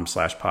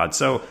 rotowire.com/pod.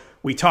 So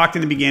we talked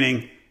in the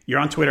beginning. You're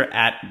on Twitter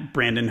at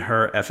Brandon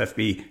Herr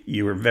FFB.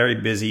 You were very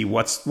busy.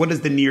 What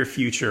does the near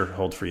future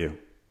hold for you?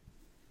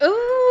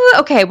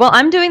 Okay, well,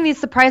 I'm doing these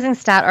surprising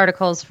stat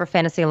articles for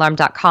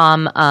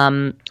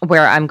fantasyalarm.com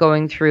where I'm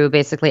going through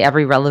basically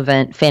every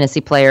relevant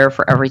fantasy player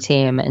for every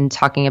team and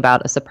talking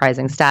about a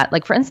surprising stat.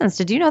 Like, for instance,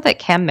 did you know that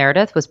Cam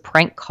Meredith was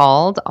prank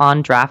called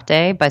on draft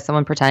day by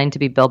someone pretending to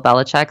be Bill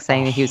Belichick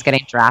saying that he was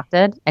getting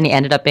drafted, and he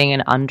ended up being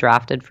an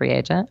undrafted free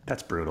agent?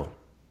 That's brutal.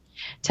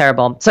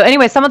 Terrible. So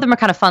anyway, some of them are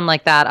kind of fun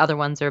like that. Other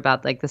ones are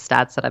about like the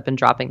stats that I've been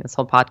dropping this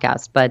whole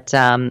podcast. But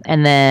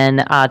and then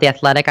The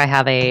Athletic, I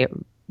have a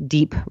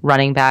deep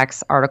running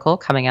backs article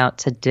coming out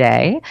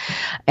today.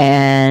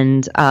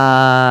 And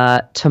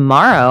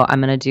tomorrow I'm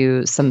going to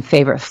do some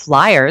favorite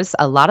flyers.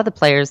 A lot of the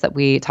players that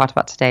we talked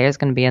about today is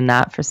going to be in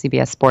that for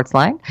CBS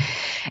Sportsline.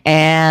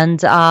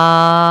 And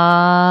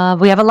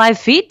we have a live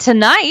feed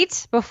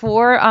tonight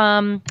before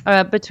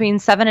between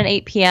 7 and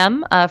 8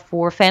 p.m.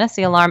 For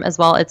Fantasy Alarm as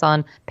well. It's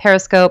on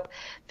Periscope,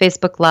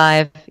 Facebook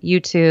Live,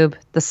 YouTube,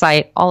 the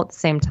site, all at the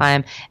same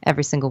time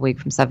every single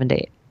week from 7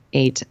 to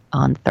 8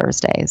 on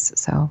Thursdays.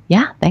 So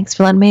yeah, thanks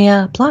for letting me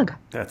plug.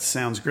 That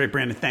sounds great,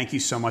 Brandon. Thank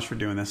you so much for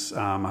doing this.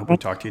 I hope we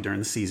talk to you during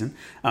the season.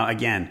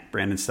 Again,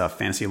 Brandon stuff,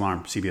 Fantasy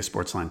Alarm, CBS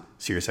Sportsline,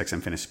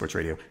 SiriusXM Fantasy Sports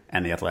Radio,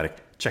 and The Athletic.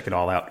 Check it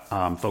all out.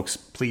 Folks,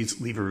 please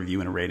leave a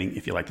review and a rating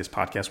if you like this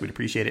podcast. We'd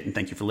appreciate it. And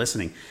thank you for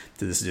listening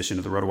to this edition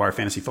of the RotoWire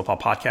Fantasy Football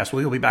Podcast.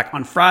 We'll be back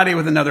on Friday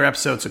with another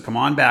episode. So come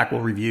on back.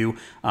 We'll review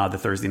the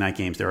Thursday night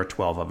games. There are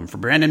 12 of them. For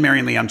Brandon, Mary,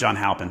 and Lee, I'm John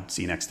Halpin.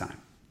 See you next time.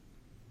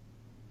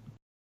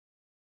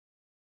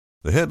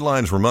 The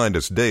headlines remind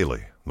us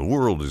daily, the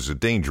world is a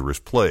dangerous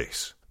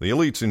place. The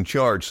elites in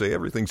charge say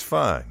everything's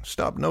fine,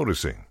 stop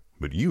noticing.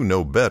 But you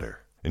know better.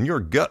 And your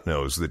gut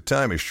knows that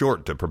time is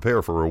short to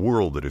prepare for a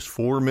world that is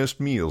 4 missed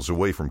meals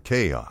away from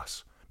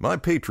chaos. My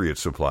Patriot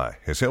Supply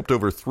has helped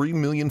over 3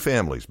 million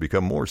families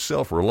become more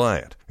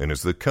self-reliant and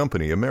is the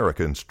company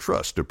Americans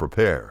trust to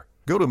prepare.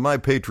 Go to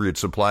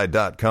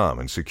MyPatriotSupply.com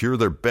and secure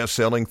their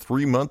best-selling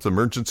 3-month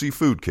emergency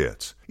food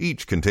kits.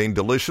 Each contain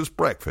delicious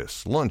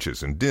breakfasts,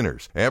 lunches, and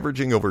dinners,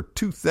 averaging over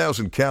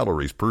 2,000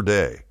 calories per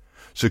day.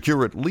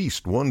 Secure at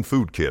least 1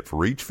 food kit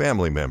for each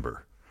family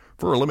member.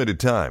 For a limited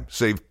time,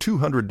 save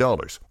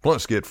 $200,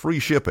 plus get free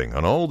shipping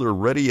on all their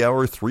Ready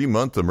Hour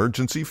 3-month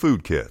emergency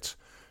food kits.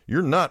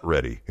 You're not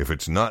ready if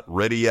it's not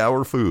Ready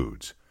Hour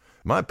Foods.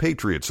 My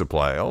Patriot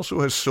Supply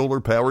also has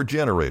solar power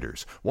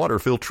generators, water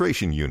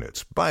filtration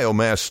units,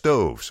 biomass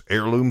stoves,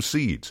 heirloom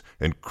seeds,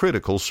 and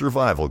critical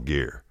survival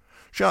gear.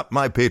 Shop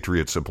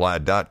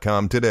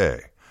MyPatriotSupply.com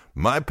today.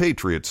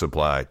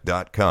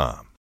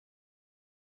 MyPatriotSupply.com.